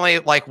 Suddenly,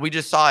 like we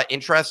just saw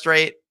interest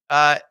rate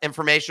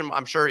information.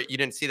 I'm sure you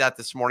didn't see that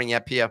this morning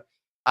yet, Pia.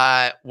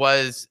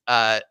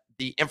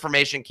 The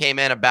information came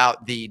in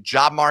about the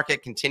job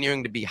market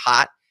continuing to be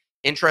hot.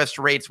 Interest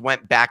rates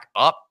went back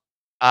up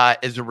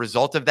as a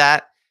result of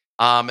that.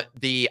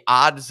 The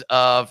odds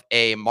of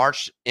a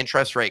March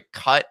interest rate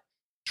cut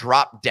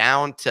dropped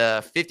down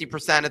to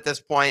 50% at this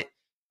point.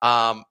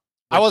 I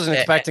wasn't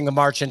expecting a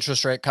March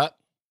interest rate cut.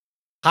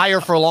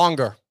 Higher for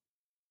longer.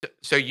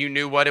 So you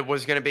knew what it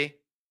was going to be?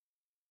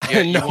 I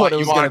didn't know what it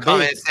was going to be.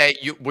 And say,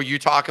 were you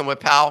talking with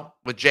Powell,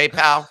 with Jay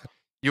Powell?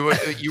 You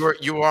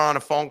were on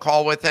a phone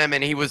call with him,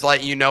 and he was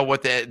like, you know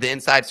what the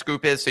inside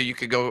scoop is, so you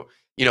could go,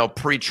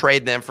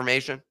 pre-trade the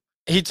information.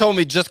 He told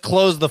me just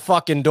close the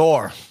fucking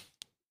door.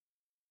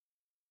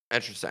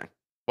 Interesting.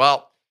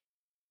 Well,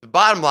 the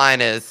bottom line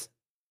is,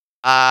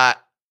 I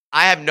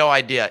have no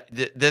idea.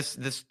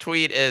 This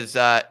tweet is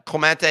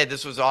Clemente.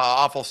 This was an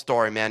awful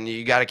story, man.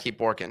 You got to keep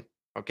working.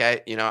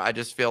 Okay, I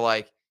just feel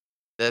like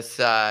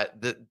this.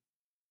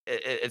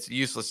 It's a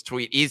useless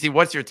tweet. Easy.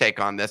 What's your take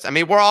on this? I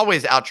mean, we're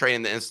always out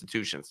trading the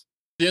institutions.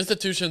 The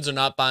institutions are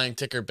not buying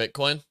ticker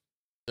Bitcoin.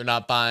 They're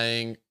not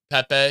buying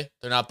Pepe.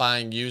 They're not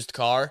buying used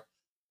car.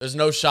 There's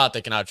no shot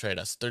they can out trade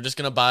us. They're just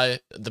gonna buy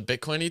the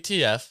Bitcoin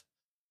ETF.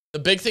 The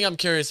big thing I'm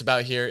curious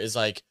about here is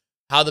like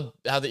how the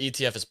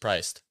ETF is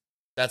priced.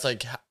 That's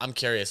like, I'm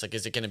curious, like,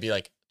 is it going to be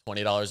like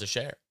 $20 a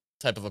share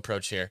type of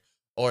approach here?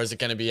 Or is it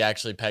going to be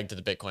actually pegged to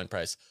the Bitcoin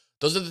price?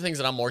 Those are the things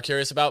that I'm more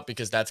curious about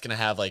because that's going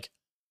to have like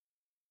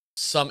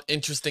some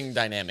interesting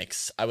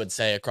dynamics, I would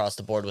say, across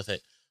the board with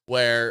it,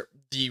 where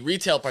the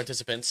retail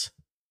participants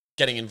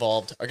getting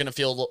involved are going to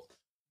feel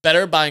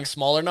better buying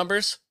smaller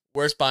numbers,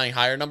 worse buying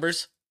higher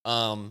numbers.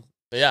 But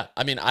yeah,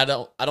 I mean, I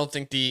don't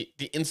think the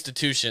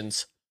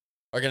institutions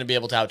are going to be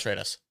able to outtrade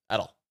us at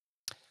all.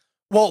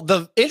 Well,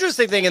 the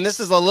interesting thing, and this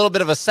is a little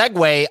bit of a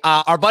segue,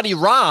 our buddy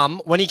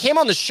Ram, when he came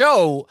on the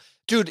show,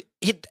 dude,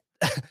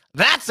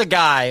 that's a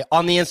guy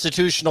on the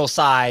institutional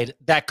side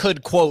that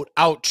could, quote,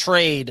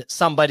 outtrade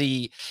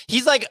somebody.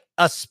 He's like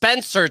a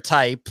Spencer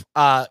type,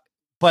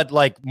 but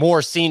like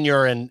more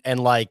senior and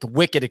like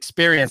wicked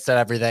experienced at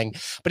everything.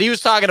 But he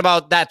was talking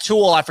about that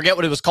tool. I forget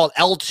what it was called,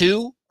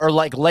 L2 or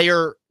like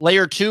layer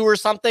 2 or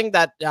something,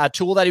 that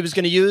tool that he was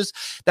going to use.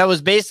 That was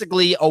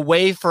basically a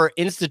way for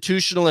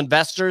institutional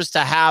investors to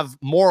have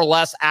more or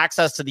less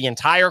access to the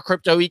entire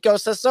crypto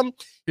ecosystem.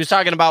 He was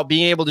talking about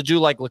being able to do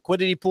like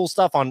liquidity pool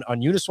stuff on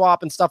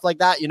Uniswap and stuff like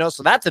that,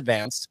 so that's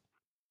advanced.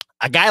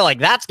 A guy like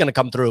that's going to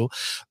come through.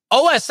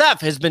 OSF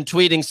has been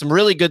tweeting some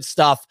really good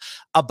stuff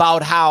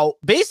about how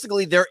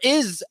basically there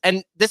is,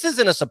 and this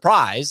isn't a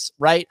surprise,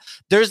 right?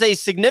 There's a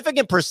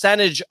significant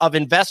percentage of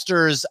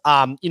investors,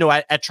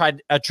 at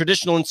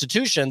traditional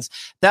institutions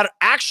that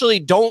actually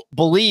don't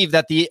believe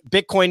that the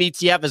Bitcoin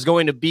ETF is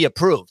going to be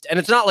approved. And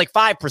it's not like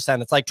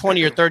 5%, it's like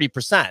 20 or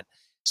 30%.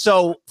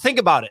 So think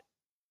about it.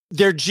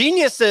 they're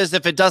geniuses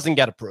if it doesn't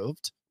get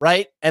approved,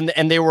 right? And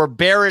they were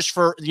bearish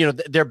for,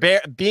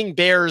 being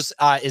bears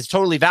is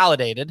totally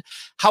validated.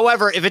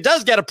 However, if it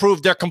does get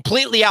approved, they're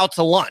completely out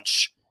to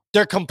lunch.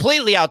 They're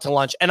completely out to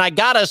lunch. And I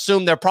got to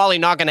assume they're probably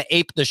not going to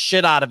ape the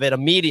shit out of it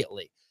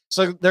immediately.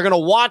 So they're going to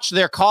watch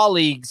their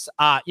colleagues,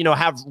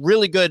 have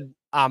really good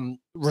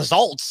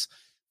results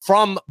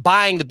from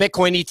buying the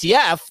Bitcoin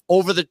ETF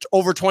over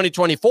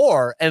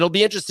 2024. And it'll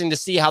be interesting to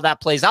see how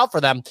that plays out for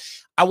them.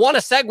 I want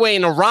to segue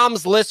into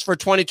Ram's list for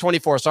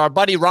 2024. So our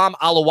buddy Ram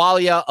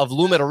Alawalia of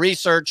Lumina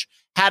Research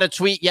had a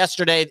tweet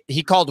yesterday.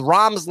 He called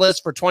Ram's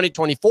list for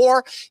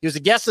 2024. He was a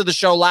guest of the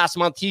show last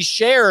month. He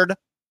shared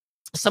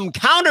some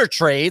counter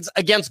trades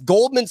against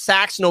Goldman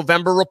Sachs'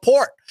 November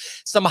report.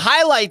 Some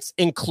highlights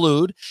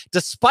include,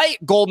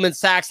 despite Goldman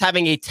Sachs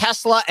having a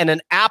Tesla and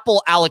an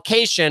Apple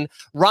allocation,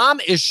 Ram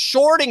is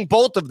shorting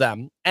both of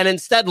them and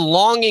instead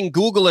longing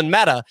Google and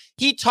Meta.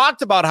 He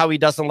talked about how he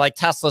doesn't like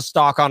Tesla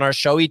stock on our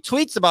show. He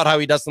tweets about how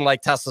he doesn't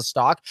like Tesla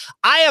stock.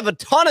 I have a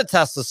ton of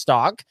Tesla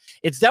stock.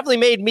 It's definitely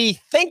made me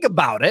think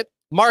about it.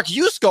 Mark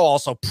Yusko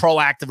also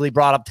proactively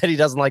brought up that he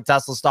doesn't like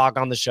Tesla stock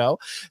on the show.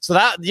 So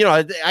that,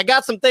 I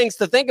got some things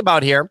to think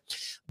about here.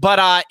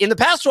 But in the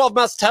past 12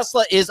 months,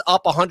 Tesla is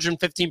up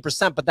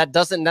 115%, but that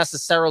doesn't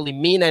necessarily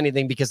mean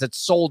anything because it's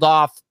sold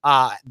off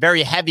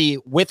very heavy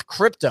with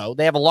crypto.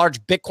 They have a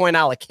large Bitcoin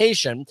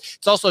allocation.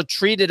 It's also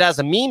treated as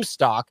a meme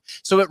stock.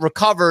 So it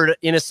recovered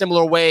in a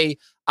similar way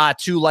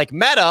to like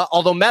Meta,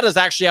 although Meta is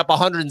actually up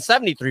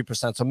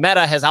 173%. So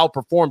Meta has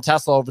outperformed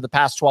Tesla over the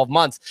past 12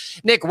 months.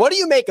 Nick, what do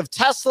you make of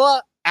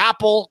Tesla,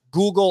 Apple,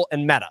 Google,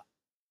 and Meta?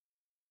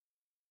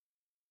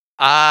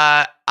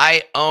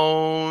 I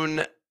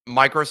own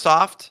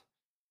Microsoft.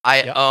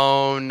 I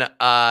own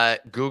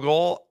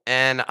Google,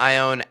 and I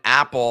own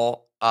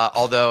Apple.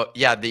 Although,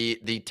 yeah,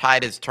 the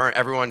tide has turned.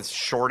 Everyone's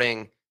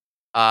shorting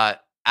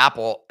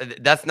Apple.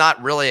 That's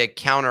not really a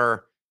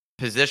counter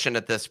position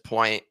at this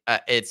point.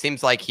 It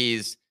seems like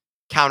he's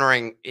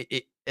countering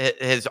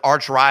his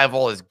arch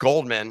rival is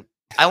Goldman.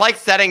 I like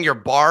setting your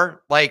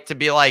bar, like to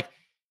be like,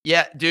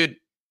 yeah, dude,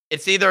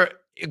 it's either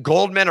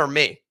Goldman or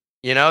me.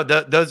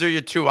 Those are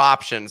your two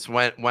options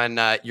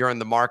when you're in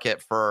the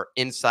market for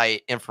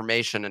insight,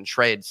 information, and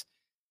trades.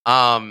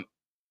 I've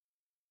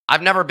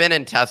never been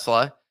in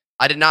Tesla.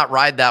 I did not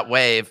ride that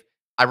wave.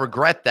 I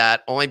regret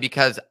that only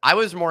because I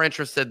was more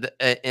interested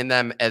in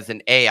them as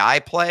an AI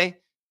play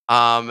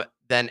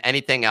than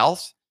anything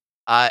else.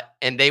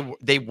 And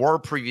they were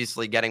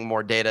previously getting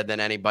more data than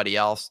anybody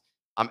else.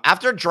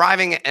 After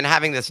driving and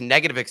having this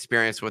negative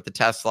experience with the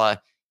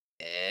Tesla,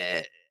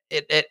 it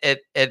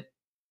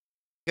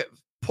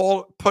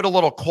put a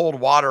little cold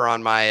water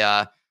on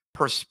my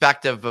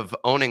perspective of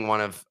owning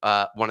one of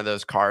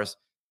those cars.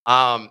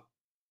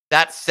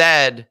 That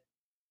said,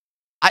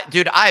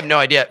 I have no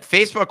idea.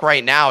 Facebook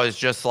right now is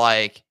just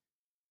like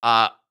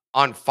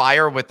on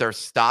fire with their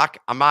stock.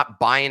 I'm not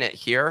buying it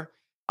here.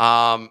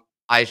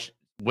 I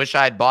wish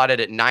I had bought it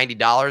at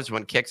 $90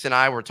 when Kix and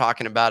I were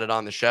talking about it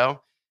on the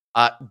show.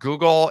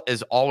 Google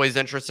is always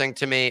interesting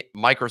to me.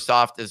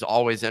 Microsoft is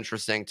always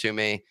interesting to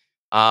me.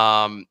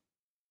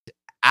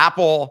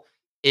 Apple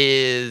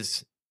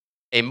is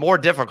a more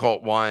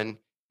difficult one.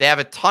 They have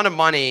a ton of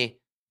money,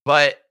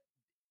 but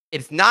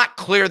it's not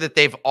clear that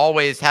they've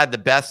always had the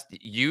best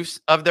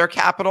use of their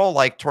capital,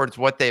 like towards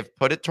what they've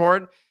put it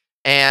toward.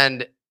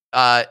 And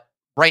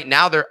right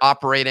now they're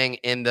operating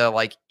in the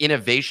like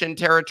innovation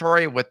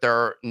territory with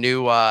their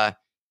new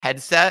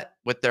headset,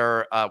 with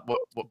their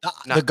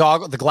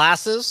the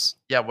glasses.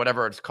 Yeah,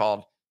 whatever it's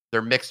called,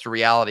 their mixed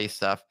reality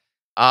stuff,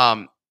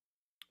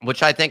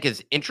 which I think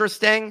is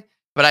interesting,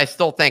 but I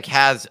still think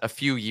has a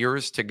few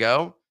years to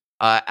go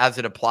as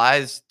it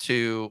applies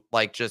to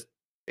like just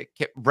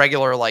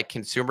regular like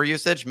consumer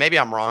usage. Maybe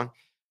I'm wrong.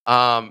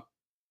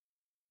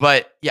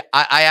 But yeah,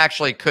 I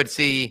actually could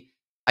see,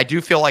 I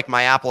do feel like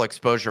my Apple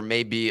exposure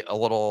may be a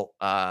little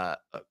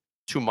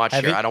too much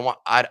here. I don't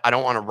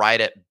want to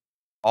ride it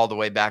all the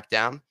way back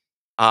down.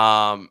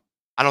 I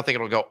don't think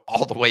it'll go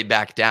all the way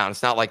back down.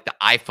 It's not like the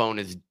iPhone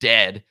is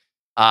dead.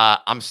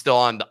 I'm still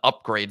on the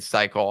upgrade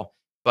cycle,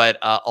 but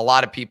a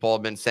lot of people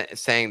have been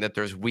saying that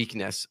there's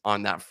weakness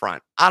on that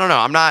front. I don't know.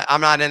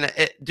 I'm not in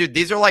it. Dude,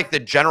 these are like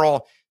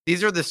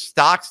these are the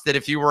stocks that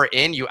if you were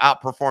in, you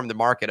outperformed the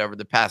market over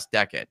the past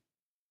decade.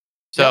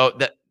 So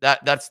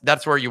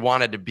that's where you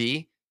wanted to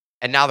be.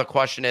 And now the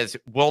question is,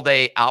 will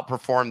they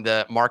outperform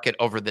the market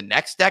over the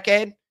next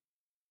decade?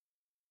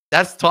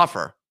 That's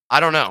tougher. I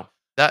don't know.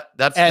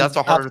 That's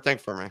a harder thing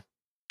for me.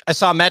 I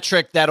saw a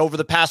metric that over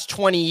the past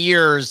 20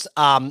 years,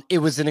 it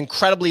was an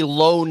incredibly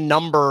low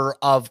number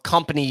of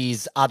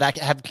companies that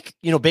have,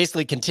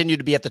 basically continued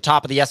to be at the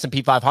top of the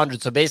S&P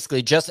 500. So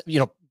basically just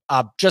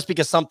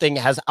because something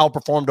has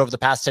outperformed over the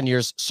past 10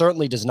 years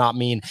certainly does not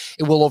mean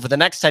it will over the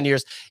next 10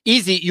 years.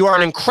 Easy, you are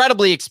an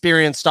incredibly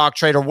experienced stock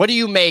trader. What do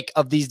you make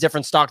of these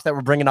different stocks that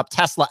we're bringing up?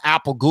 Tesla,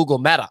 Apple, Google,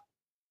 Meta.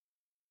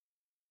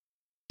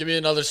 Give me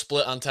another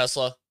split on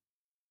Tesla.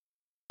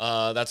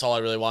 That's all I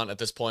really want at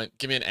this point.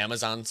 Give me an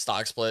Amazon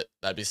stock split.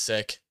 That'd be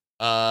sick.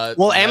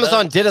 Well, Meta,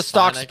 Amazon did a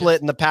stock fine, I split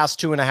guess. in the past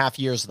 2.5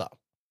 years, though.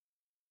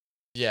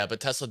 Yeah, but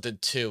Tesla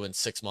did 2 in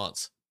 6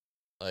 months.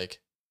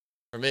 Like,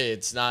 for me,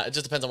 it's not. It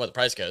just depends on where the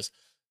price goes.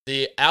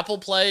 The Apple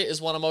play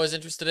is one I'm always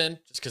interested in,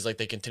 just because like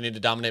they continue to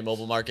dominate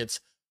mobile markets.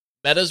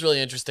 Meta's really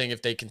interesting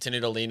if they continue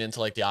to lean into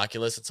like the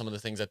Oculus and some of the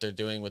things that they're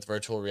doing with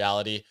virtual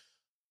reality.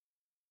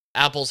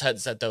 Apple's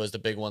headset though is the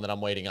big one that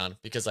I'm waiting on,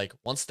 because like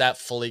once that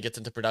fully gets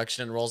into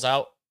production and rolls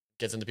out,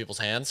 gets into people's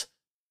hands,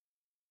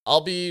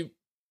 I'll be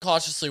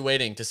cautiously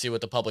waiting to see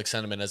what the public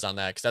sentiment is on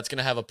that, because that's going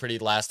to have a pretty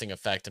lasting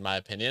effect in my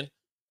opinion.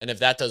 And if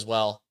that does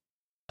well,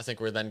 I think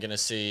we're then going to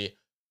see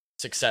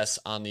success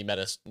on the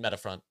meta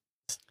front.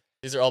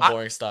 These are all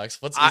boring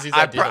stocks. What's Easy's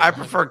idea? I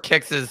prefer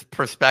Kix's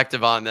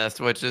perspective on this,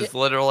 which is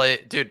literally,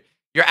 dude,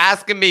 you're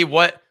asking me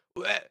what.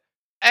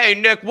 Hey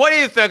Nick, what do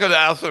you think of the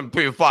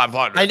S&P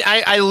 500?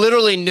 I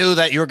literally knew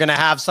that you were going to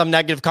have some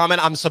negative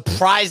comment. I'm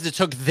surprised it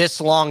took this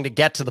long to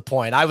get to the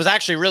point. I was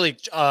actually really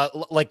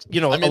like,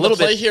 you know, I mean, a little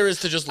the play bit here is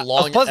to just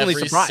long every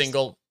surprised.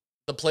 single.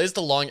 The play is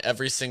to long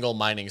every single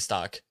mining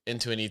stock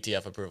into an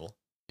ETF approval.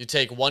 You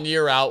take 1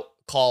 year out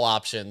call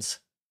options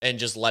and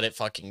just let it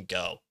fucking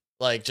go.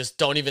 Like, just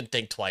don't even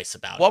think twice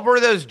about it. What were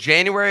those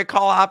January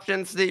call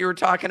options that you were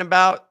talking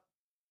about?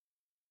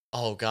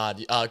 Oh God,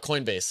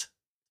 Coinbase,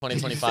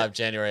 2025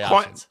 January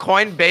options.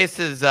 Coinbase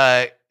has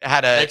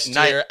had a Next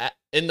year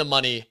in the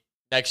money.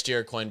 Next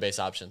year, Coinbase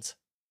options.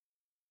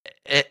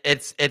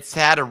 It's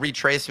had a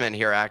retracement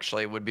here.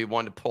 Actually, would be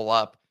one to pull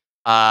up.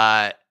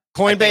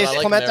 Coinbase, I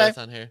like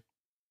Marathon here.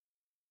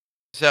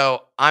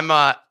 So I'm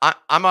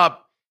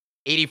up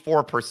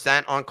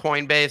 84% on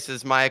Coinbase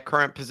is my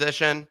current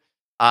position.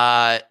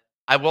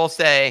 I will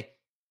say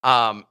there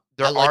I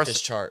like are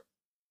this chart.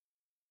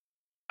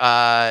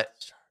 Can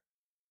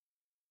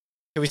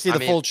we see the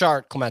full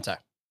chart, Clemente?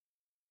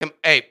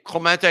 Hey,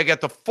 Clemente, get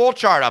the full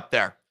chart up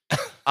there.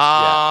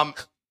 Yeah.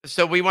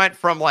 So we went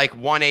from like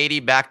 180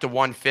 back to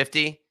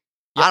 150. Yep.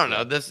 I don't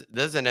know. This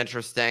is an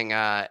interesting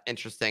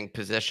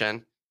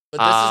position. But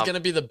this is going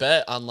to be the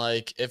bet on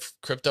like if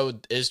crypto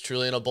is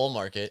truly in a bull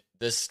market,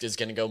 this is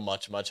going to go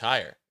much, much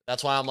higher.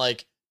 That's why I'm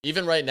like,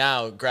 even right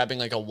now, grabbing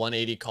like a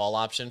 180 call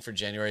option for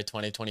January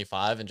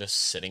 2025 and just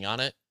sitting on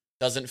it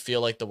doesn't feel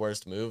like the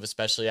worst move,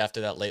 especially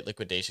after that late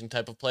liquidation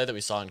type of play that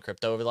we saw in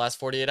crypto over the last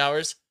 48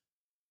 hours.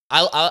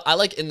 I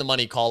like in the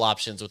money call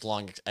options with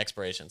long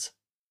expirations.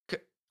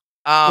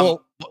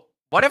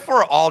 What if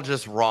we're all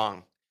just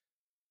wrong?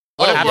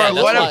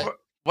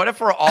 What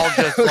if we're all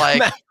just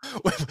like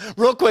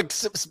real quick?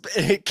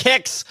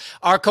 Kicks,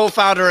 our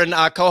co-founder and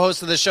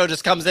co-host of the show,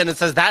 just comes in and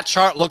says that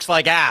chart looks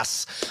like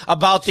ass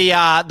about the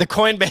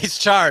Coinbase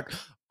chart.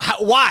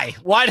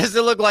 Why does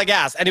it look like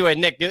ass? Anyway,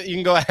 Nick, you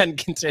can go ahead and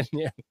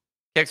continue.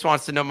 Kicks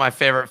wants to know my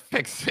favorite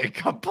fixed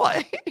income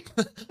play.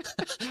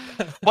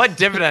 What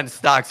dividend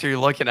stocks are you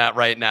looking at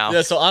right now?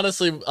 Yeah, so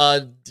honestly,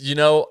 you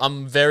know,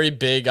 I'm very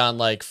big on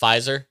like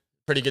Pfizer.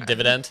 Pretty good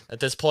dividend at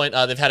this point.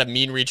 They've had a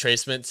mean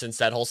retracement since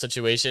that whole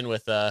situation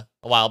with a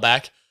while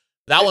back.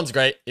 That one's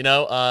great, you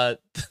know.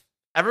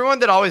 Everyone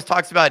that always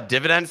talks about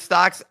dividend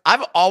stocks,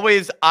 I've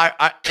always,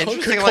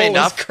 interestingly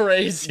enough,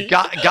 crazy.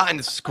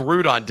 gotten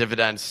screwed on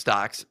dividend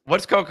stocks.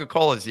 What's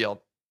Coca-Cola's yield?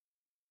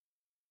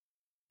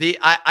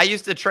 I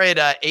used to trade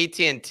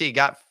AT&T,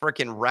 got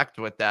freaking wrecked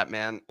with that,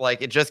 man.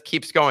 Like, it just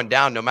keeps going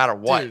down no matter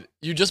what. Dude,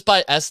 you just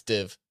buy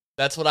SDiv.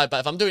 That's what I buy.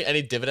 If I'm doing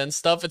any dividend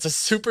stuff, it's a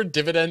super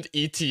dividend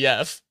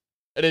ETF,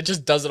 and it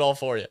just does it all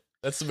for you.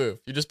 That's the move.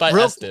 You just buy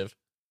SDiv.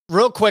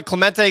 Real quick,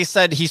 Clemente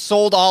said he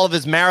sold all of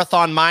his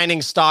Marathon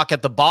mining stock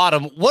at the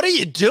bottom. What are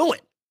you doing?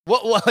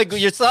 What like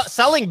you're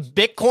selling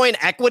Bitcoin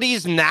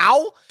equities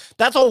now?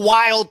 That's a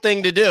wild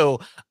thing to do.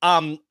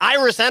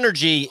 Iris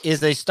Energy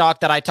is a stock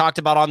that I talked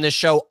about on this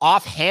show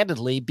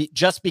offhandedly,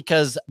 just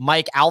because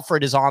Mike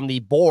Alfred is on the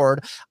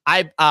board.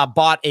 I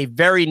bought a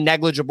very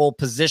negligible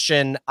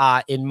position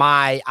in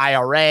my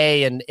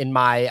IRA and in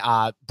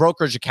my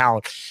brokerage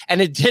account,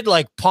 and it did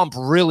like pump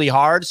really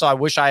hard. So I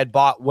wish I had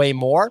bought way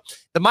more.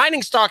 The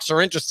mining stocks are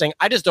interesting.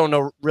 I just don't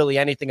know really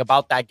anything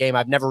about that game.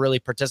 I've never really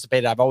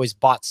participated. I've always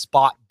bought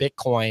spot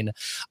Bitcoin.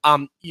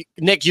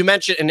 Nick, you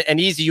mentioned, and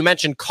Easy, you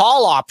mentioned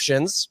call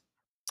options.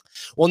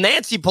 Well,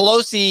 Nancy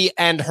Pelosi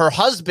and her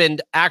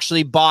husband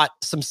actually bought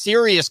some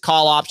serious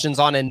call options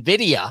on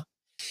NVIDIA.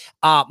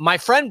 My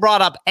friend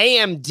brought up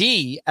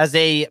AMD as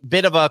a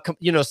bit of a,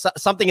 you know,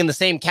 something in the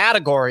same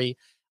category.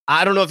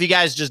 I don't know if you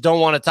guys just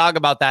don't want to talk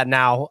about that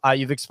now.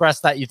 You've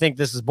expressed that you think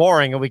this is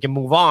boring and we can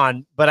move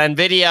on. But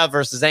NVIDIA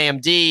versus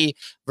AMD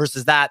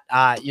versus that,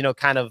 you know,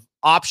 kind of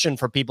option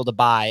for people to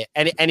buy.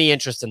 Any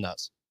interest in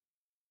those?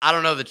 I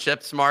don't know the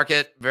chips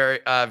market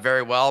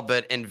very well,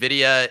 but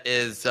NVIDIA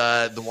is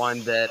the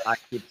one that I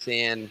keep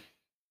seeing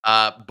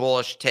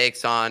bullish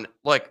takes on.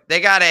 Look,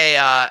 they got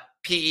a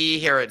PE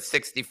here at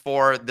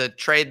 64. The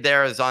trade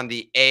there is on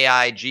the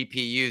AI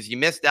GPUs. You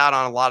missed out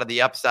on a lot of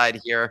the upside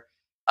here.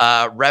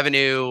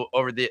 Revenue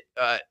over the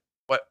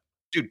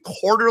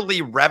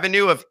quarterly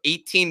revenue of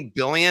 18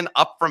 billion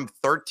up from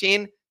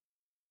 13.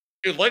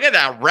 Dude, look at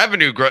that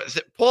revenue growth.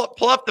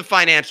 Pull up the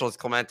financials,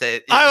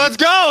 Clemente. All right, let's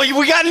go.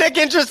 We got Nick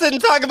interested in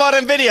talking about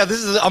NVIDIA. This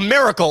is a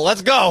miracle.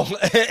 Let's go.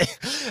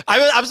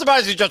 I'm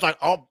surprised he's just like,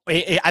 oh,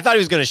 I thought he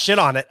was going to shit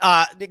on it.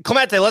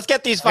 Clemente, let's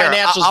get these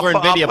financials for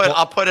NVIDIA.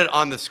 I'll put it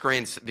on the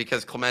screen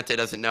because Clemente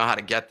doesn't know how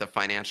to get the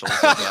financials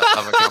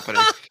of a company.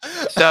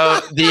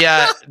 So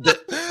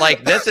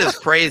this is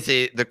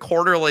crazy. The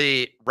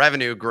quarterly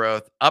revenue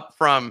growth up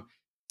from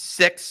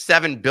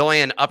 6-7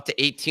 billion up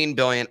to 18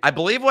 billion. I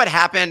believe what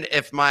happened,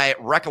 if my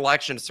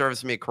recollection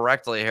serves me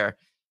correctly here,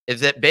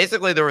 is that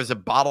basically there was a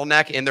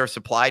bottleneck in their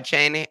supply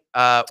chain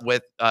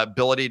with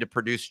ability to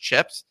produce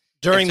chips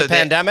during the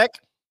pandemic.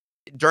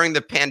 During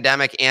the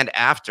pandemic and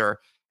after,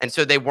 and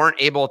so they weren't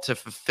able to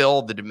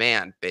fulfill the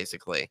demand.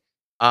 Basically,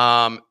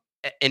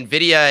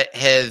 NVIDIA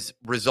has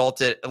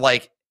resulted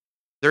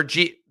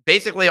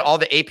basically all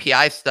the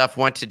API stuff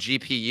went to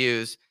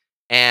GPUs,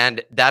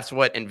 and that's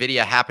what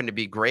NVIDIA happened to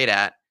be great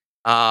at.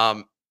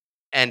 And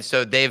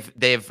so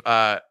they've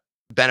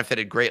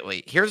benefited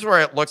greatly. Here's where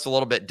it looks a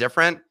little bit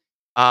different.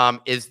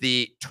 Is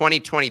the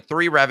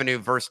 2023 revenue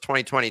versus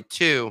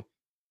 2022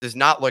 does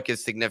not look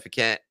as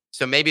significant.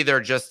 So maybe they're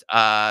just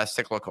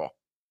cyclical.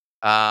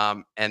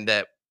 And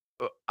that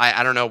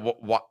I don't know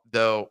what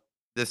though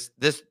these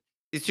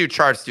two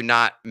charts do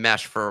not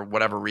mesh for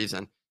whatever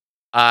reason.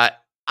 I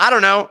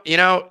don't know. You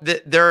know,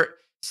 they're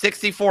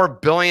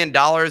 $64 billion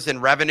in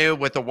revenue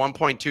with a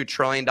 $1.2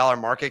 trillion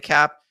market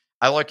cap.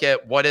 I look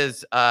at what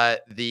is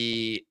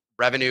the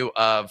revenue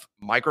of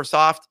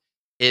Microsoft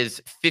is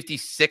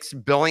 56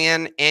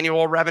 billion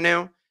annual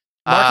revenue.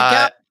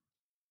 Market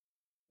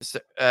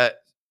cap?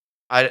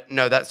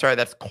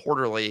 That's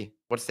quarterly.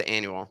 What's the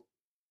annual?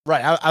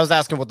 Right. I was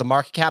asking what the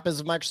market cap is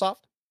of Microsoft.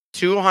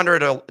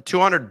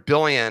 200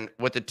 billion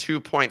with a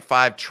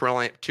 2.5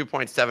 trillion,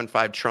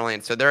 2.75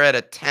 trillion. So they're at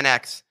a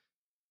 10x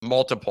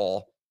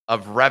multiple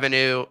of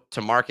revenue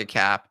to market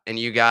cap. And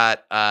you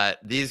got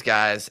these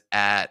guys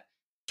at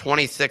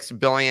 26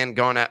 billion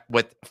going at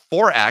with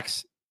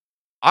 4x.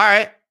 All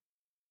right.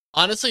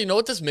 Honestly, you know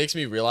what this makes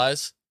me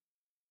realize?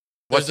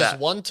 What's There's that?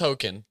 this one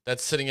token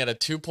that's sitting at a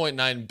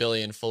 2.9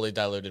 billion fully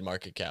diluted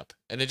market cap,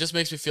 and it just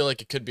makes me feel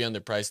like it could be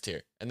underpriced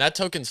here. And that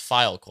token's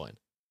Filecoin.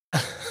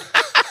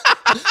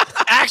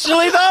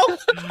 Actually, though,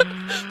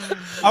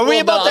 are we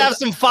about to have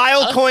some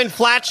Filecoin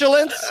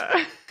flatulence?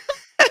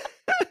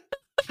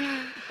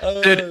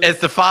 Dude,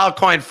 it's the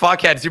Filecoin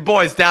fuckheads. Your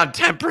boy's down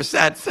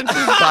 10% since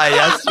his buy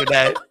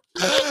yesterday.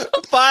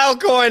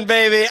 Filecoin,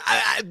 baby.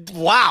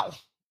 Wow.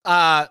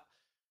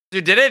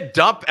 Dude, did it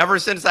dump ever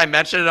since I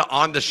mentioned it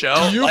on the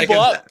show? You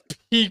bought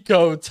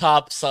Pico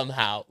top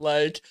somehow.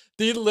 Like,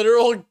 the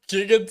literal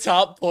giga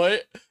top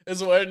point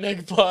is where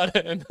Nick bought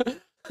in.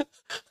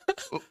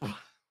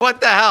 What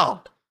the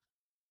hell?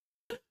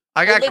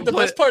 I got the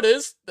best part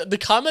is the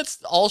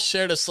comments all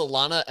shared a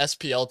Solana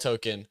SPL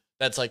token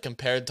that's like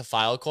compared to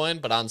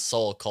Filecoin, but on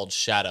Sol called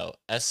Shadow,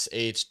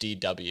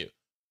 SHDW.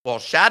 Well,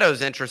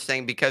 Shadow's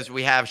interesting because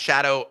we have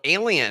Shadow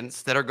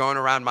aliens that are going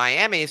around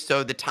Miami,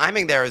 so the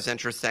timing there is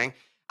interesting.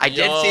 I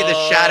did see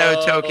the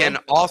Shadow token.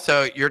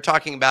 Also, you're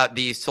talking about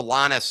the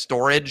Solana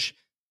storage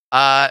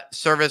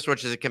service,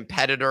 which is a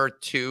competitor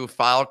to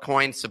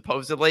Filecoin,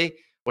 supposedly.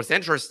 What's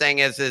interesting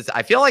is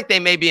I feel like they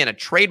may be in a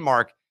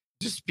trademark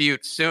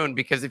dispute soon,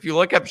 because if you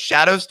look up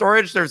Shadow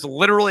storage, there's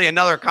literally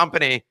another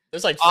company.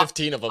 There's like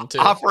 15 of them too,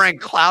 offering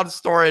cloud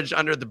storage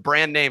under the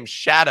brand name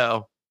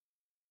Shadow.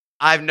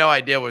 I have no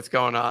idea what's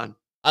going on.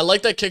 I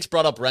like that Kix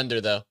brought up Render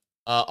though,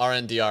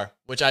 RNDR,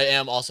 which I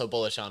am also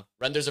bullish on.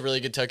 Render's a really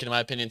good token in my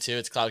opinion too.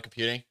 It's cloud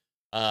computing,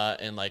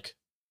 and like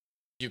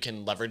you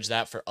can leverage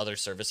that for other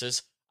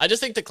services. I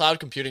just think the cloud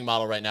computing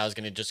model right now is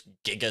going to just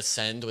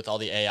gigascend with all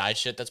the AI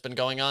shit that's been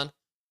going on.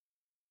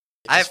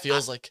 It just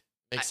feels like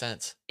makes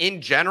sense.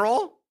 In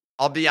general,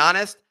 I'll be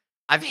honest,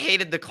 I've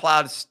hated the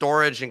cloud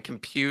storage and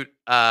compute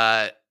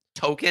tokens.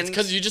 It's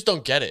because you just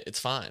don't get it. It's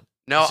fine.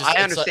 No,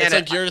 I understand. It's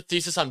like your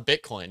thesis on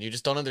Bitcoin. You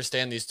just don't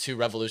understand these two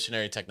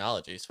revolutionary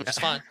technologies, which is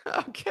fine.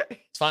 Okay.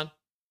 It's fine.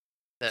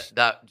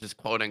 That just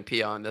quoting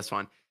Pia on this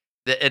one.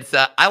 It's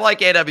I like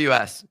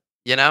AWS,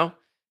 you know,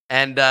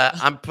 and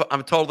I'm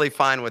totally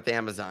fine with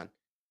Amazon,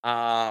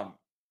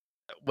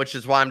 which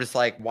is why I'm just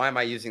like, why am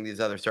I using these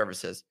other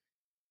services?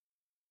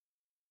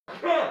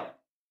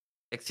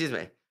 Excuse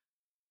me.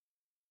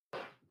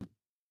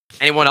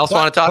 Anyone else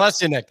want to talk?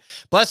 Bless you, Nick.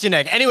 Bless you,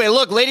 Nick. Anyway,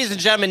 look, ladies and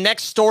gentlemen,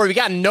 next story. We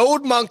got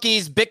Node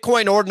Monkeys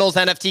Bitcoin Ordinals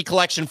NFT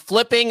collection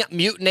flipping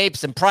Mutant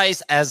Apes in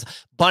price, as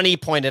Bunny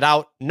pointed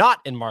out, not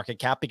in market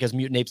cap, because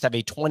Mutant Apes have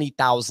a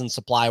 20,000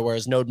 supply,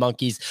 whereas Node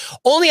Monkeys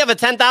only have a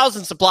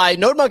 10,000 supply.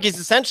 Node Monkeys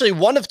essentially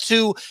one of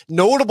two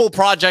notable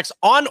projects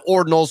on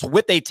Ordinals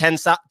with a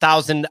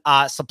 10,000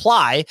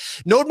 supply.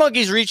 Node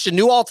Monkeys reached a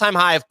new all-time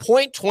high of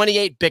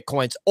 0.28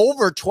 Bitcoins,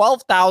 over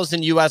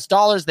 12,000 US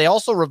dollars. They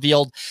also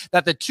revealed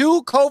that the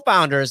two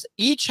co-founders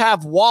each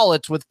have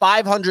wallets with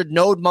 500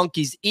 Node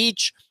Monkeys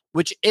each,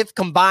 which if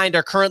combined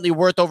are currently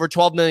worth over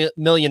 $12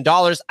 million.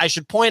 I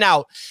should point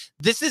out,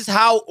 this is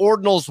how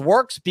Ordinals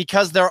works,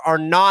 because there are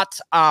not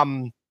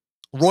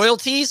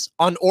royalties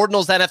on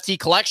Ordinal's NFT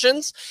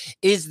collections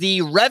is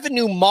the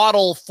revenue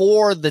model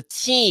for the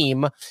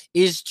team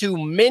is to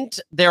mint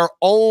their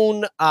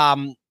own,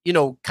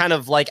 kind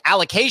of like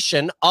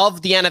allocation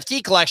of the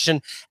NFT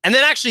collection and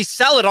then actually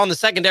sell it on the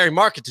secondary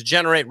market to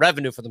generate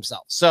revenue for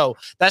themselves. So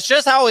that's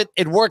just how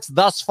it works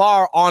thus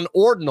far on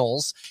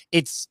Ordinals.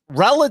 It's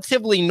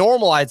relatively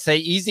normal, I'd say.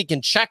 Easy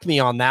can check me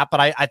on that, but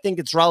I think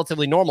it's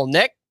relatively normal.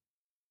 Nick?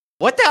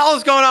 What the hell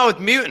is going on with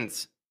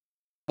mutants?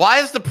 Why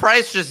is the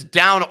price just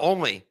down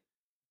only?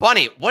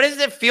 Bunny, what does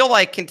it feel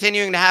like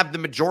continuing to have the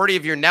majority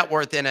of your net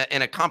worth in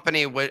a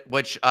company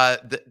which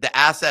the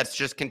assets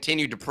just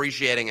continue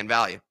depreciating in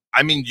value?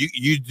 I mean,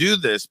 you do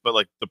this, but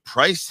like the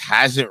price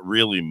hasn't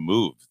really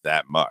moved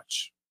that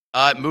much.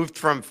 It moved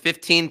from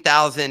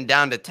 15,000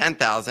 down to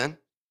 10,000.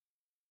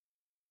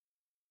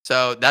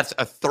 So that's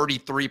a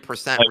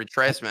 33%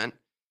 retracement.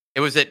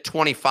 It was at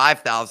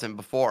 25,000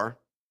 before.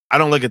 I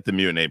don't look at the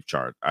mutant ape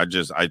chart. I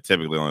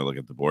typically only look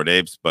at the bored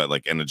apes, but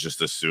like, and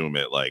just assume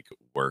it like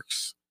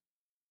works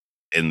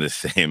in the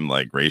same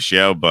like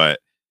ratio. But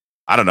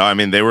I don't know. I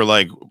mean, they were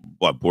like,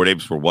 what, bored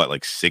apes were what,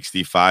 like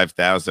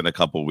 65,000 a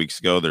couple weeks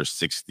ago. They're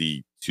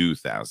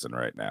 62,000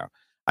 right now.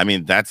 I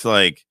mean, that's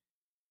like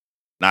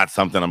not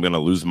something I'm going to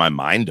lose my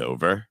mind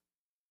over.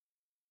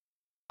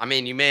 I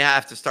mean, you may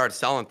have to start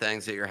selling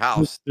things at your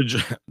house.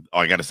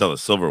 I got to sell the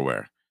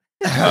silverware.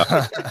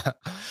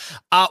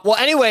 Well,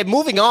 anyway,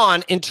 moving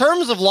on. In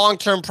terms of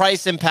long-term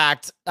price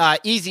impact,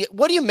 easy.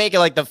 What do you make of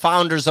like the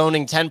founders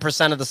owning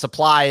 10% of the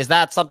supply? Is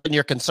that something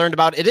you're concerned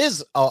about? It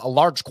is a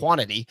large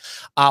quantity.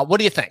 What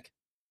do you think?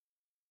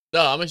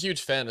 No, I'm a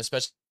huge fan,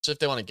 especially if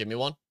they want to give me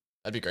one.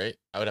 That'd be great.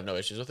 I would have no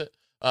issues with it.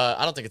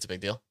 I don't think it's a big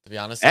deal, to be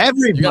honest.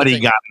 Everybody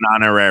got an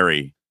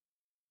honorary.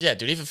 Yeah,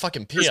 dude, even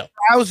fucking Pio. There's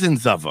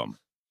thousands of them.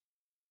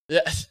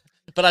 Yeah,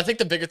 but I think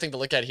the bigger thing to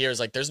look at here is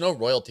like there's no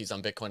royalties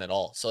on Bitcoin at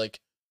all. So like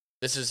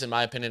this is, in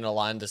my opinion,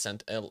 aligned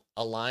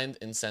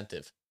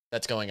incentive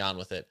that's going on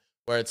with it,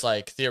 where it's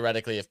like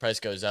theoretically, if price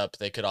goes up,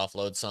 they could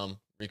offload some,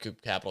 recoup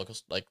capital.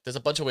 Like there's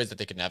a bunch of ways that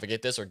they could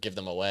navigate this or give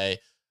them away.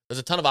 There's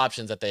a ton of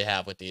options that they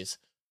have with these.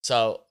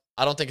 So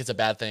I don't think it's a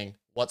bad thing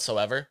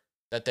whatsoever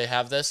that they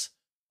have this.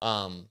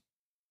 Yeah,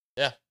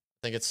 I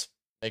think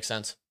makes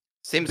sense.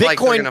 Seems Bitcoin... like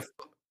they're gonna.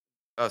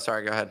 Oh,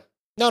 sorry. Go ahead.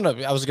 No,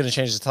 I was going to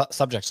change the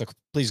subject, so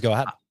please go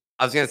ahead.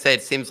 I was going to say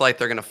it seems like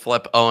they're going to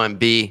flip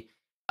OMB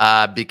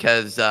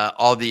because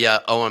all the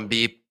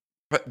OMB.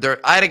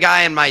 I had a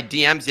guy in my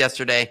DMs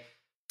yesterday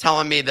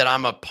telling me that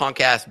I'm a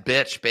punk ass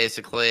bitch,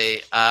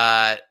 basically,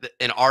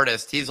 an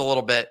artist. He's a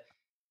little bit.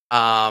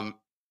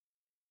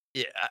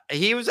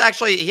 He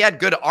had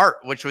good art,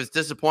 which was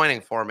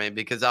disappointing for me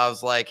because I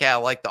was like, hey, I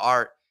like the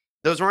art.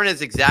 Those weren't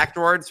his exact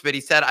words, but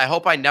he said, I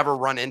hope I never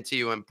run into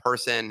you in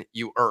person,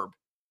 you herb.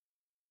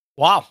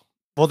 Wow.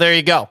 Well, there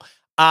you go.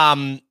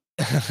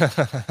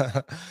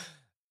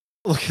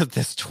 Look at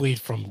this tweet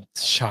from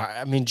Char.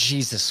 I mean,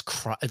 Jesus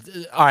Christ.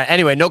 All right.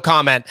 Anyway, no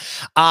comment.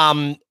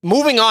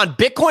 Moving on.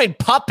 Bitcoin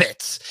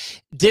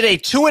Puppets did a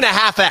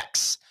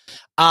 2.5x.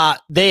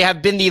 They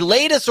have been the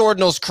latest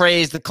ordinals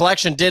craze. The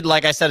collection did,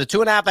 like I said, a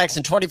 2.5x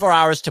in 24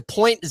 hours to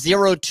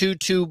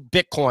 0.022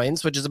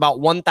 Bitcoins, which is about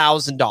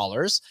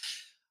 $1,000.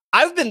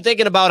 I've been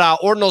thinking about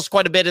ordinals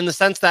quite a bit in the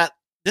sense that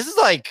this is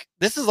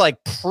like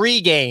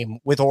pre-game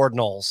with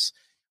ordinals.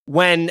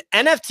 When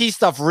NFT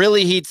stuff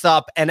really heats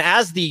up and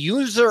as the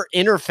user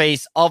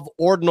interface of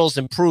ordinals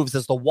improves,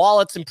 as the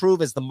wallets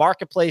improve, as the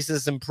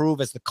marketplaces improve,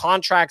 as the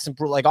contracts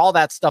improve, like all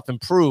that stuff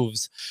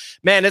improves,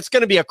 man, it's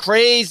going to be a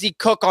crazy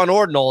cook on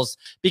ordinals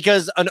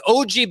because an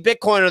OG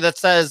Bitcoiner that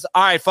says,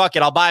 all right, fuck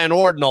it, I'll buy an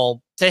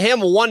ordinal, to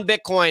him, 1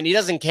 Bitcoin, he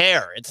doesn't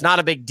care. It's not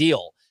a big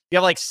deal. You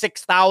have like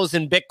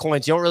 6,000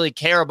 Bitcoins. You don't really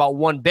care about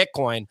 1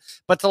 Bitcoin.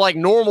 But to like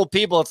normal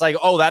people, it's like,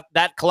 oh,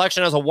 that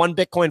collection has a 1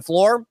 Bitcoin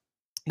floor.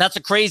 That's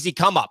a crazy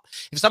come up.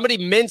 If somebody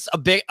mints a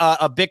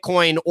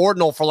Bitcoin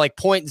ordinal for like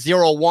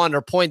 0.01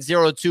 or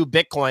 0.02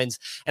 Bitcoins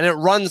and it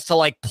runs to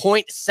like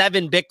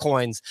 0.7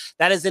 Bitcoins,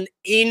 that is an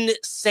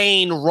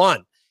insane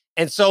run.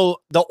 And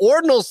so the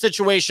ordinal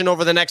situation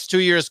over the next 2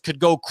 years could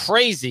go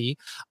crazy.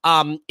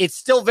 It's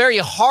still very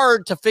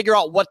hard to figure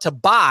out what to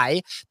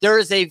buy. There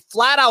is a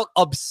flat out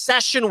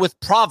obsession with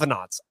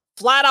provenance,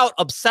 flat out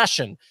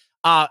obsession.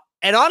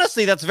 And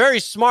honestly, that's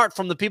very smart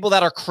from the people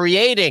that are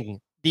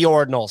creating the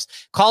ordinals,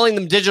 calling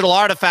them digital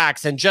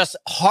artifacts and just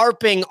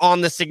harping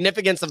on the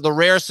significance of the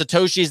rare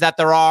Satoshis that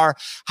there are,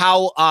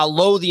 how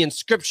low the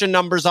inscription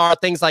numbers are,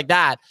 things like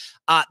that.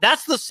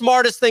 That's the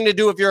smartest thing to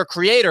do if you're a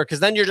creator,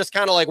 because then you're just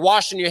kind of like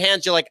washing your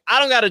hands. You're like,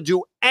 I don't got to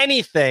do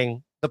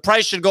anything. The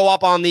price should go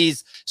up on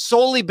these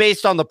solely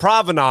based on the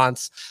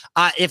provenance.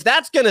 If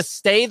that's going to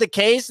stay the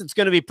case, it's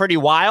going to be pretty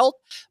wild.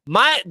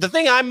 The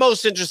thing I'm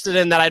most interested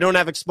in that I don't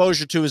have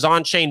exposure to is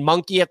On-Chain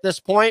Monkey at this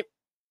point.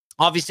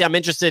 Obviously, I'm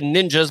interested in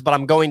ninjas, but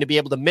I'm going to be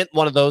able to mint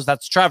one of those.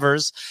 That's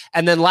Trevor's.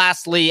 And then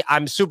lastly,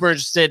 I'm super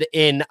interested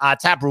in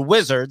Taproot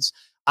Wizards.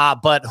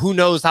 But who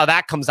knows how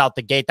that comes out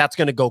the gate? That's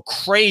going to go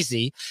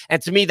crazy.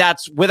 And to me,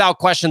 that's without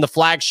question the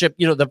flagship,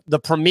 the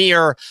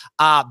premier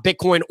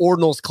Bitcoin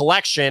ordinals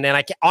collection. And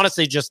I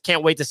honestly just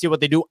can't wait to see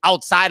what they do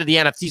outside of the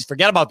NFTs.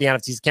 Forget about the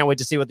NFTs. Can't wait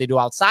to see what they do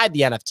outside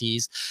the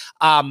NFTs.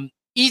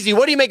 Easy,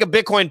 what do you make of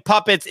Bitcoin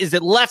puppets? Is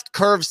it left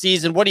curve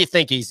season? What do you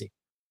think, Easy?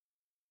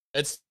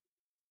 It's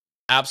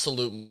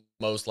absolute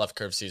most left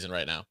curve season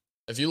right now.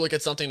 If you look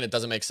at something that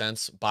doesn't make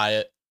sense, buy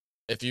it.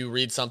 If you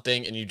read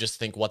something and you just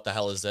think, what the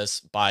hell is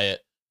this? Buy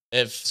it.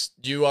 If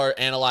you are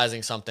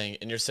analyzing something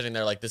and you're sitting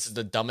there like, this is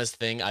the dumbest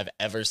thing I've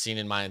ever seen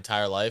in my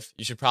entire life,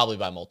 you should probably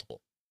buy multiple.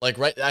 Like,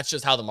 right, that's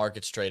just how the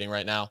market's trading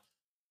right now.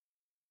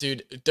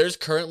 Dude, there's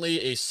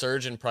currently a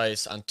surge in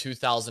price on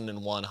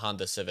 2001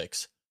 Honda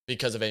Civics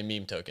because of a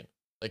meme token.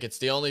 Like, it's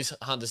the only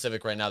Honda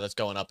Civic right now that's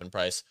going up in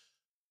price.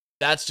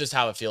 That's just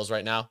how it feels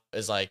right now,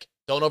 is like,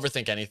 don't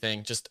overthink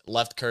anything. Just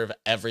left curve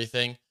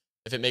everything.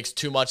 If it makes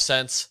too much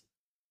sense,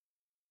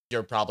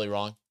 you're probably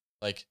wrong.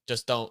 Like,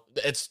 just don't.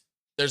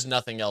 There's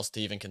nothing else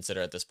to even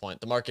consider at this point.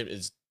 The market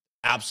is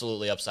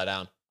absolutely upside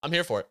down. I'm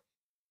here for it.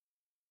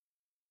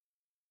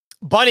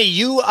 Bunny,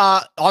 you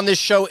on this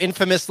show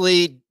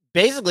infamously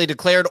basically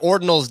declared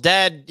ordinals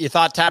dead. You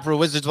thought Taproot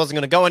Wizards wasn't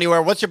going to go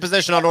anywhere. What's your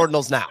position on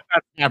ordinals now?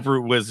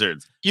 Taproot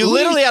Wizards. You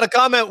literally had a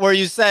comment where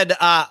you said,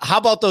 how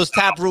about those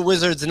Taproot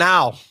Wizards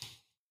now?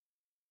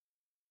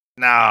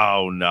 No,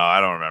 I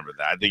don't remember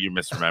that. I think you're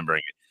misremembering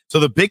it. So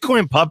the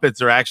Bitcoin puppets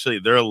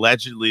they're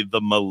allegedly the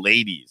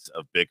miladies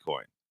of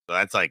Bitcoin. So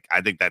that's like,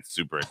 I think that's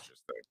super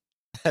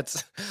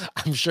interesting.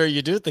 I'm sure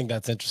you do think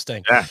that's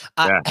interesting. Yeah,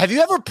 Have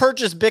you ever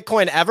purchased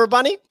Bitcoin ever,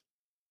 Bunny?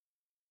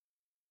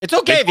 It's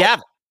okay if you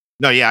haven't.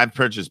 No, yeah, I've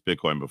purchased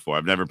Bitcoin before.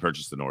 I've never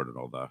purchased an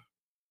ordinal though.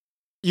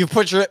 You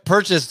purchased $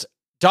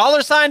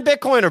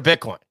 Bitcoin or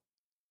Bitcoin?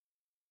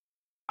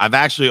 I've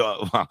actually,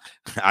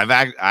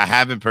 I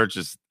haven't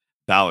purchased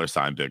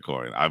 $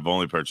 Bitcoin. I've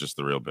only purchased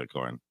the real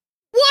Bitcoin.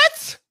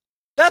 What?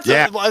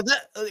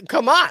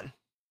 Come on.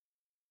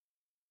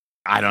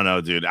 I don't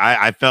know, dude.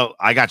 I felt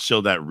I got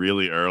chilled at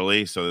really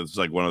early. So it's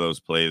like one of those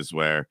plays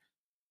where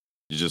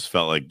you just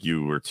felt like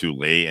you were too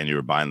late and you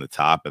were buying the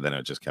top, and then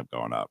it just kept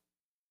going up.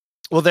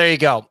 Well, there you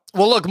go.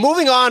 Well, look,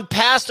 moving on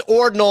past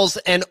ordinals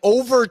and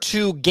over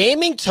to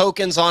gaming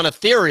tokens on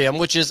Ethereum,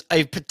 which is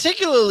a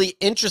particularly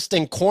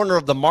interesting corner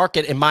of the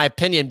market, in my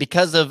opinion,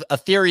 because of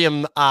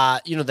Ethereum,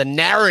 the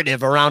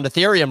narrative around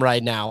Ethereum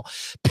right now.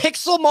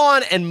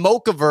 Pixelmon and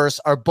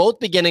Mochaverse are both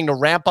beginning to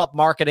ramp up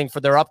marketing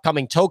for their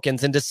upcoming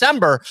tokens. In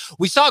December,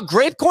 we saw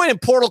Grapecoin and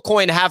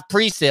Portalcoin have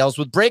pre-sales,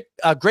 with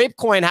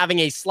Grapecoin having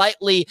a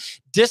slightly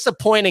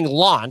disappointing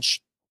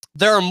launch.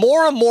 There are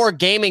more and more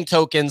gaming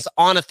tokens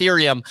on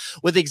Ethereum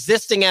with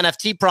existing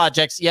NFT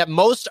projects, yet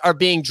most are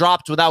being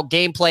dropped without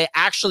gameplay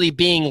actually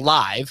being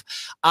live.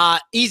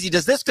 Easy,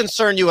 does this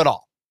concern you at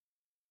all?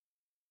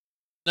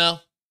 No,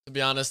 to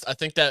be honest. I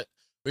think that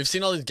we've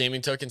seen all these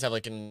gaming tokens have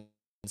like an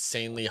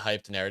insanely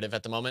hyped narrative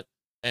at the moment.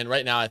 And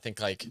right now, I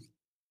think like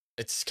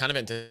it's kind of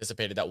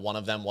anticipated that one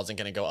of them wasn't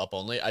going to go up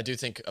only. I do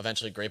think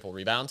eventually Grape will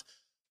rebound,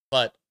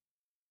 but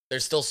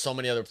there's still so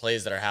many other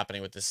plays that are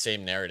happening with the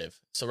same narrative.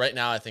 So right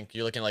now, I think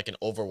you're looking like an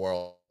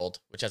Overworld,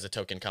 which has a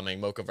token coming,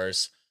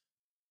 Mochaverse.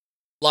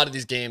 A lot of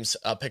these games,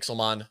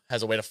 Pixelmon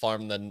has a way to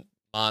farm the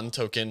Mon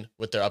token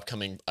with their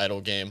upcoming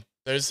idle game.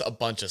 There's a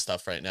bunch of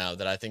stuff right now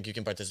that I think you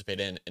can participate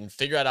in and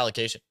figure out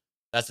allocation.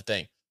 That's the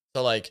thing.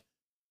 So like,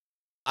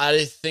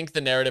 I think the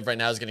narrative right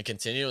now is going to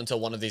continue until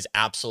one of these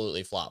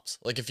absolutely flops.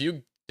 Like if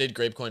you did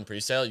Grapecoin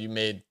presale, you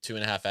made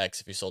 2.5x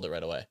if you sold it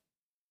right away.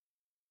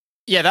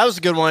 Yeah, that was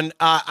a good one.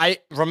 I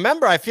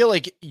remember, I feel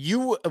like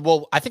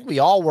I think we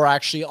all were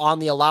actually on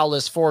the allow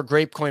list for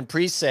Grapecoin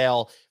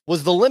presale.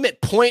 Was the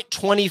limit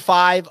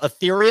 0.25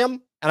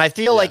 Ethereum? And I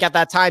feel like at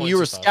that time you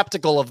were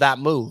skeptical of that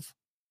move.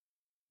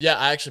 Yeah,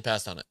 I actually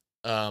passed on it.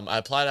 I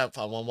applied out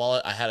on one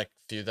wallet. I had a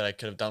few that I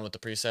could have done with the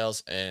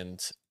presales, and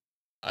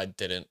I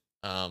didn't.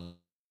 I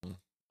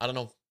don't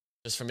know.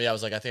 Just for me, I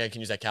was like, I think I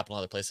can use that capital in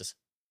other places.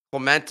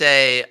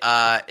 Clemente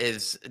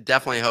is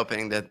definitely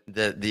hoping that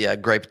the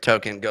grape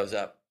token goes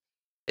up.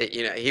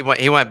 He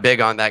went big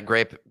on that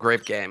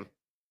grape game.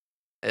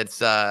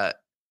 It's I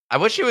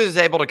wish he was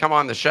able to come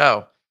on the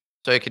show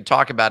so he could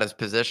talk about his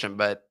position,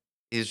 but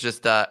he's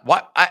just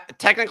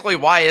technically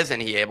why isn't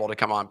he able to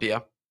come on,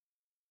 Pio?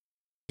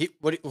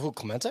 Who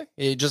Clemente?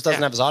 He just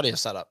doesn't have his audio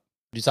set up.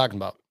 What are you talking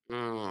about?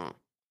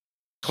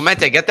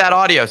 Clemente, get that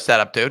audio set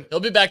up, dude. He'll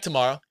be back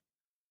tomorrow.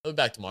 He'll be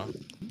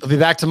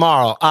back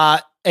tomorrow.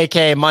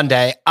 AKA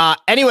Monday.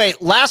 Anyway,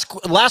 last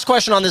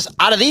question on this.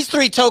 Out of these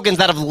three tokens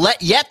that have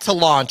yet to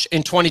launch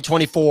in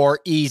 2024,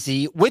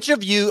 Easy, which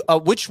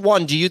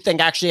one do you think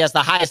actually has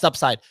the highest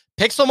upside?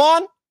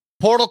 Pixelmon,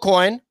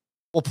 Portalcoin.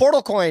 Well,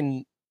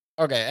 Portalcoin.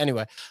 Okay.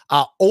 Anyway,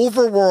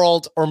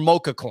 Overworld or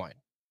Mochacoin?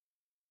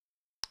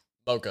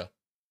 Mocha.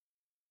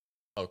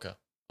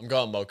 I'm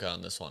going Mocha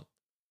on this one.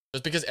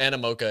 Just because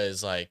Animocha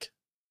is like,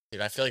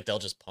 dude, I feel like they'll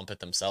just pump it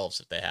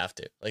themselves if they have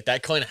to. Like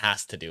that coin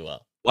has to do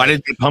well. Why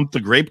did they pump the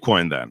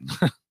Grapecoin then?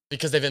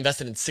 Because they've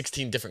invested in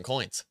 16 different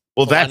coins.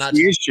 Well, So why that's not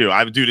the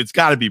issue. Dude, it's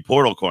got to be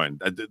Portal Coin.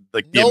 Like the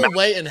no amount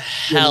way in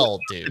hell,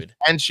 dude.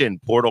 attention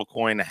Portal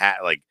Coin had,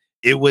 like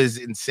it was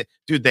insane.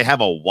 Dude, they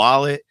have a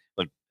wallet.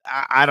 Like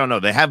I don't know.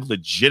 They have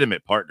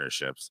legitimate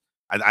partnerships.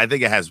 I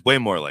think it has way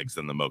more legs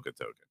than the Mocha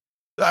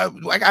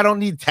token. Like I don't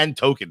need 10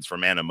 tokens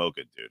from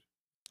Animoca, dude.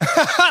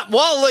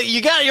 Well, look,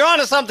 you're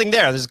onto something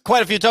there. There's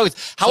quite a few tokens.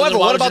 So However,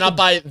 why what would you about not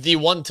buy the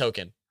one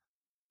token?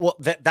 well,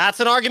 that's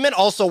an argument.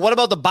 Also, what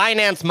about the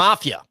Binance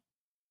Mafia?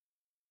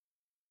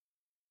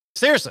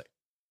 Seriously.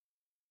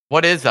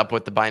 What is up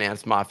with the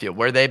Binance Mafia?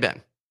 Where they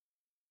been?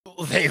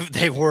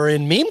 They were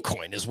in meme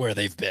coin is where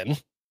they've been.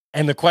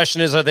 And the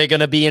question is, are they going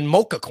to be in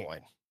Mocha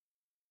coin?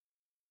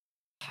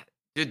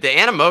 Dude, the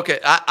Animoca,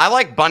 I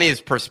like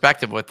Bunny's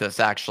perspective with this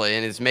actually,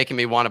 and it's making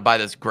me want to buy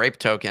this grape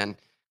token.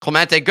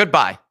 Clemente,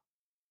 goodbye.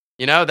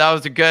 You know, it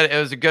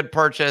was a good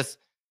purchase.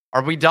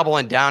 Are we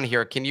doubling down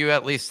here? Can you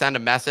at least send a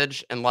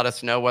message and let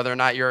us know whether or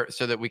not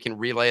so that we can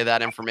relay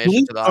that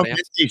information to the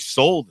audience? He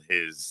sold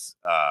his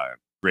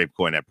grape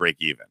coin at break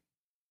even.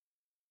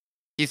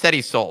 He said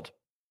he sold.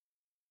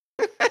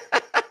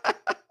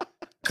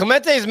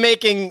 Clemente is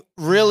making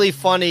really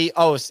funny.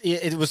 Oh,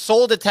 it was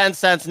sold at 10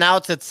 cents. Now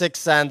it's at 6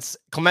 cents.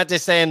 Clemente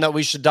saying that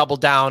we should double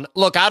down.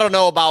 Look, I don't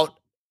know about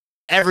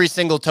every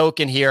single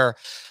token here.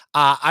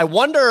 I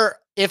wonder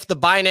if the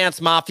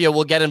Binance Mafia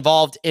will get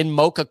involved in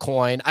Mocha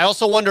coin. I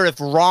also wonder if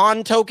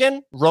Ronin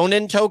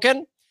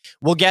token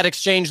will get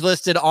exchange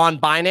listed on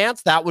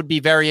Binance. That would be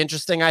very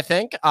interesting, I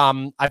think.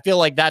 I feel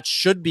like that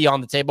should be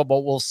on the table,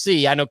 but we'll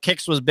see. I know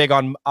Kix was big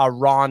on a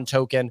Ron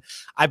token.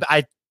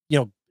 I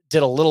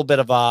did a little bit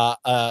of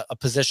a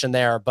position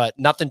there, but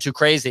nothing too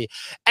crazy.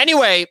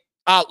 Anyway,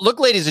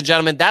 look, ladies and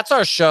gentlemen, that's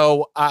our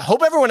show.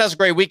 Hope everyone has a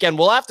great weekend.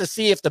 We'll have to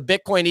see if the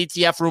Bitcoin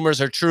ETF rumors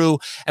are true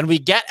and we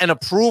get an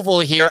approval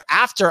here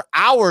after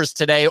hours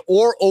today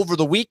or over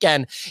the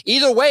weekend.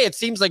 Either way, it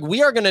seems like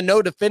we are going to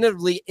know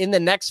definitively in the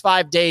next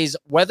 5 days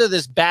whether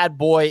this bad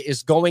boy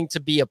is going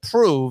to be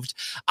approved.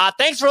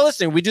 Thanks for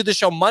listening. We do the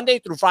show Monday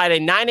through Friday,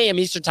 9 a.m.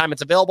 Eastern time.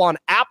 It's available on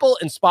Apple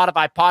and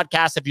Spotify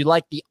podcasts. If you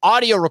like the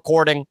audio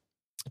recording,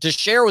 to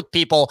share with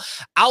people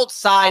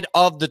outside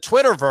of the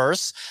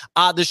Twitterverse.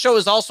 The show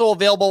is also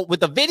available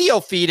with a video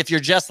feed if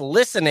you're just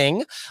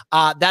listening.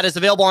 That is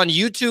available on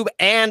YouTube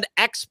and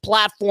X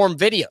platform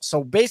video.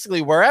 So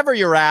basically, wherever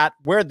you're at,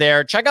 we're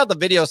there. Check out the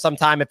video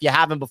sometime if you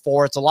haven't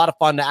before. It's a lot of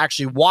fun to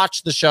actually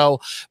watch the show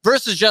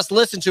versus just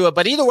listen to it.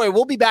 But either way,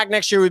 we'll be back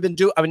next year.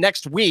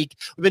 Next week.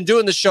 We've been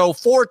doing the show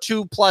for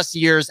 2+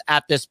 years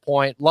at this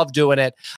point. Love doing it.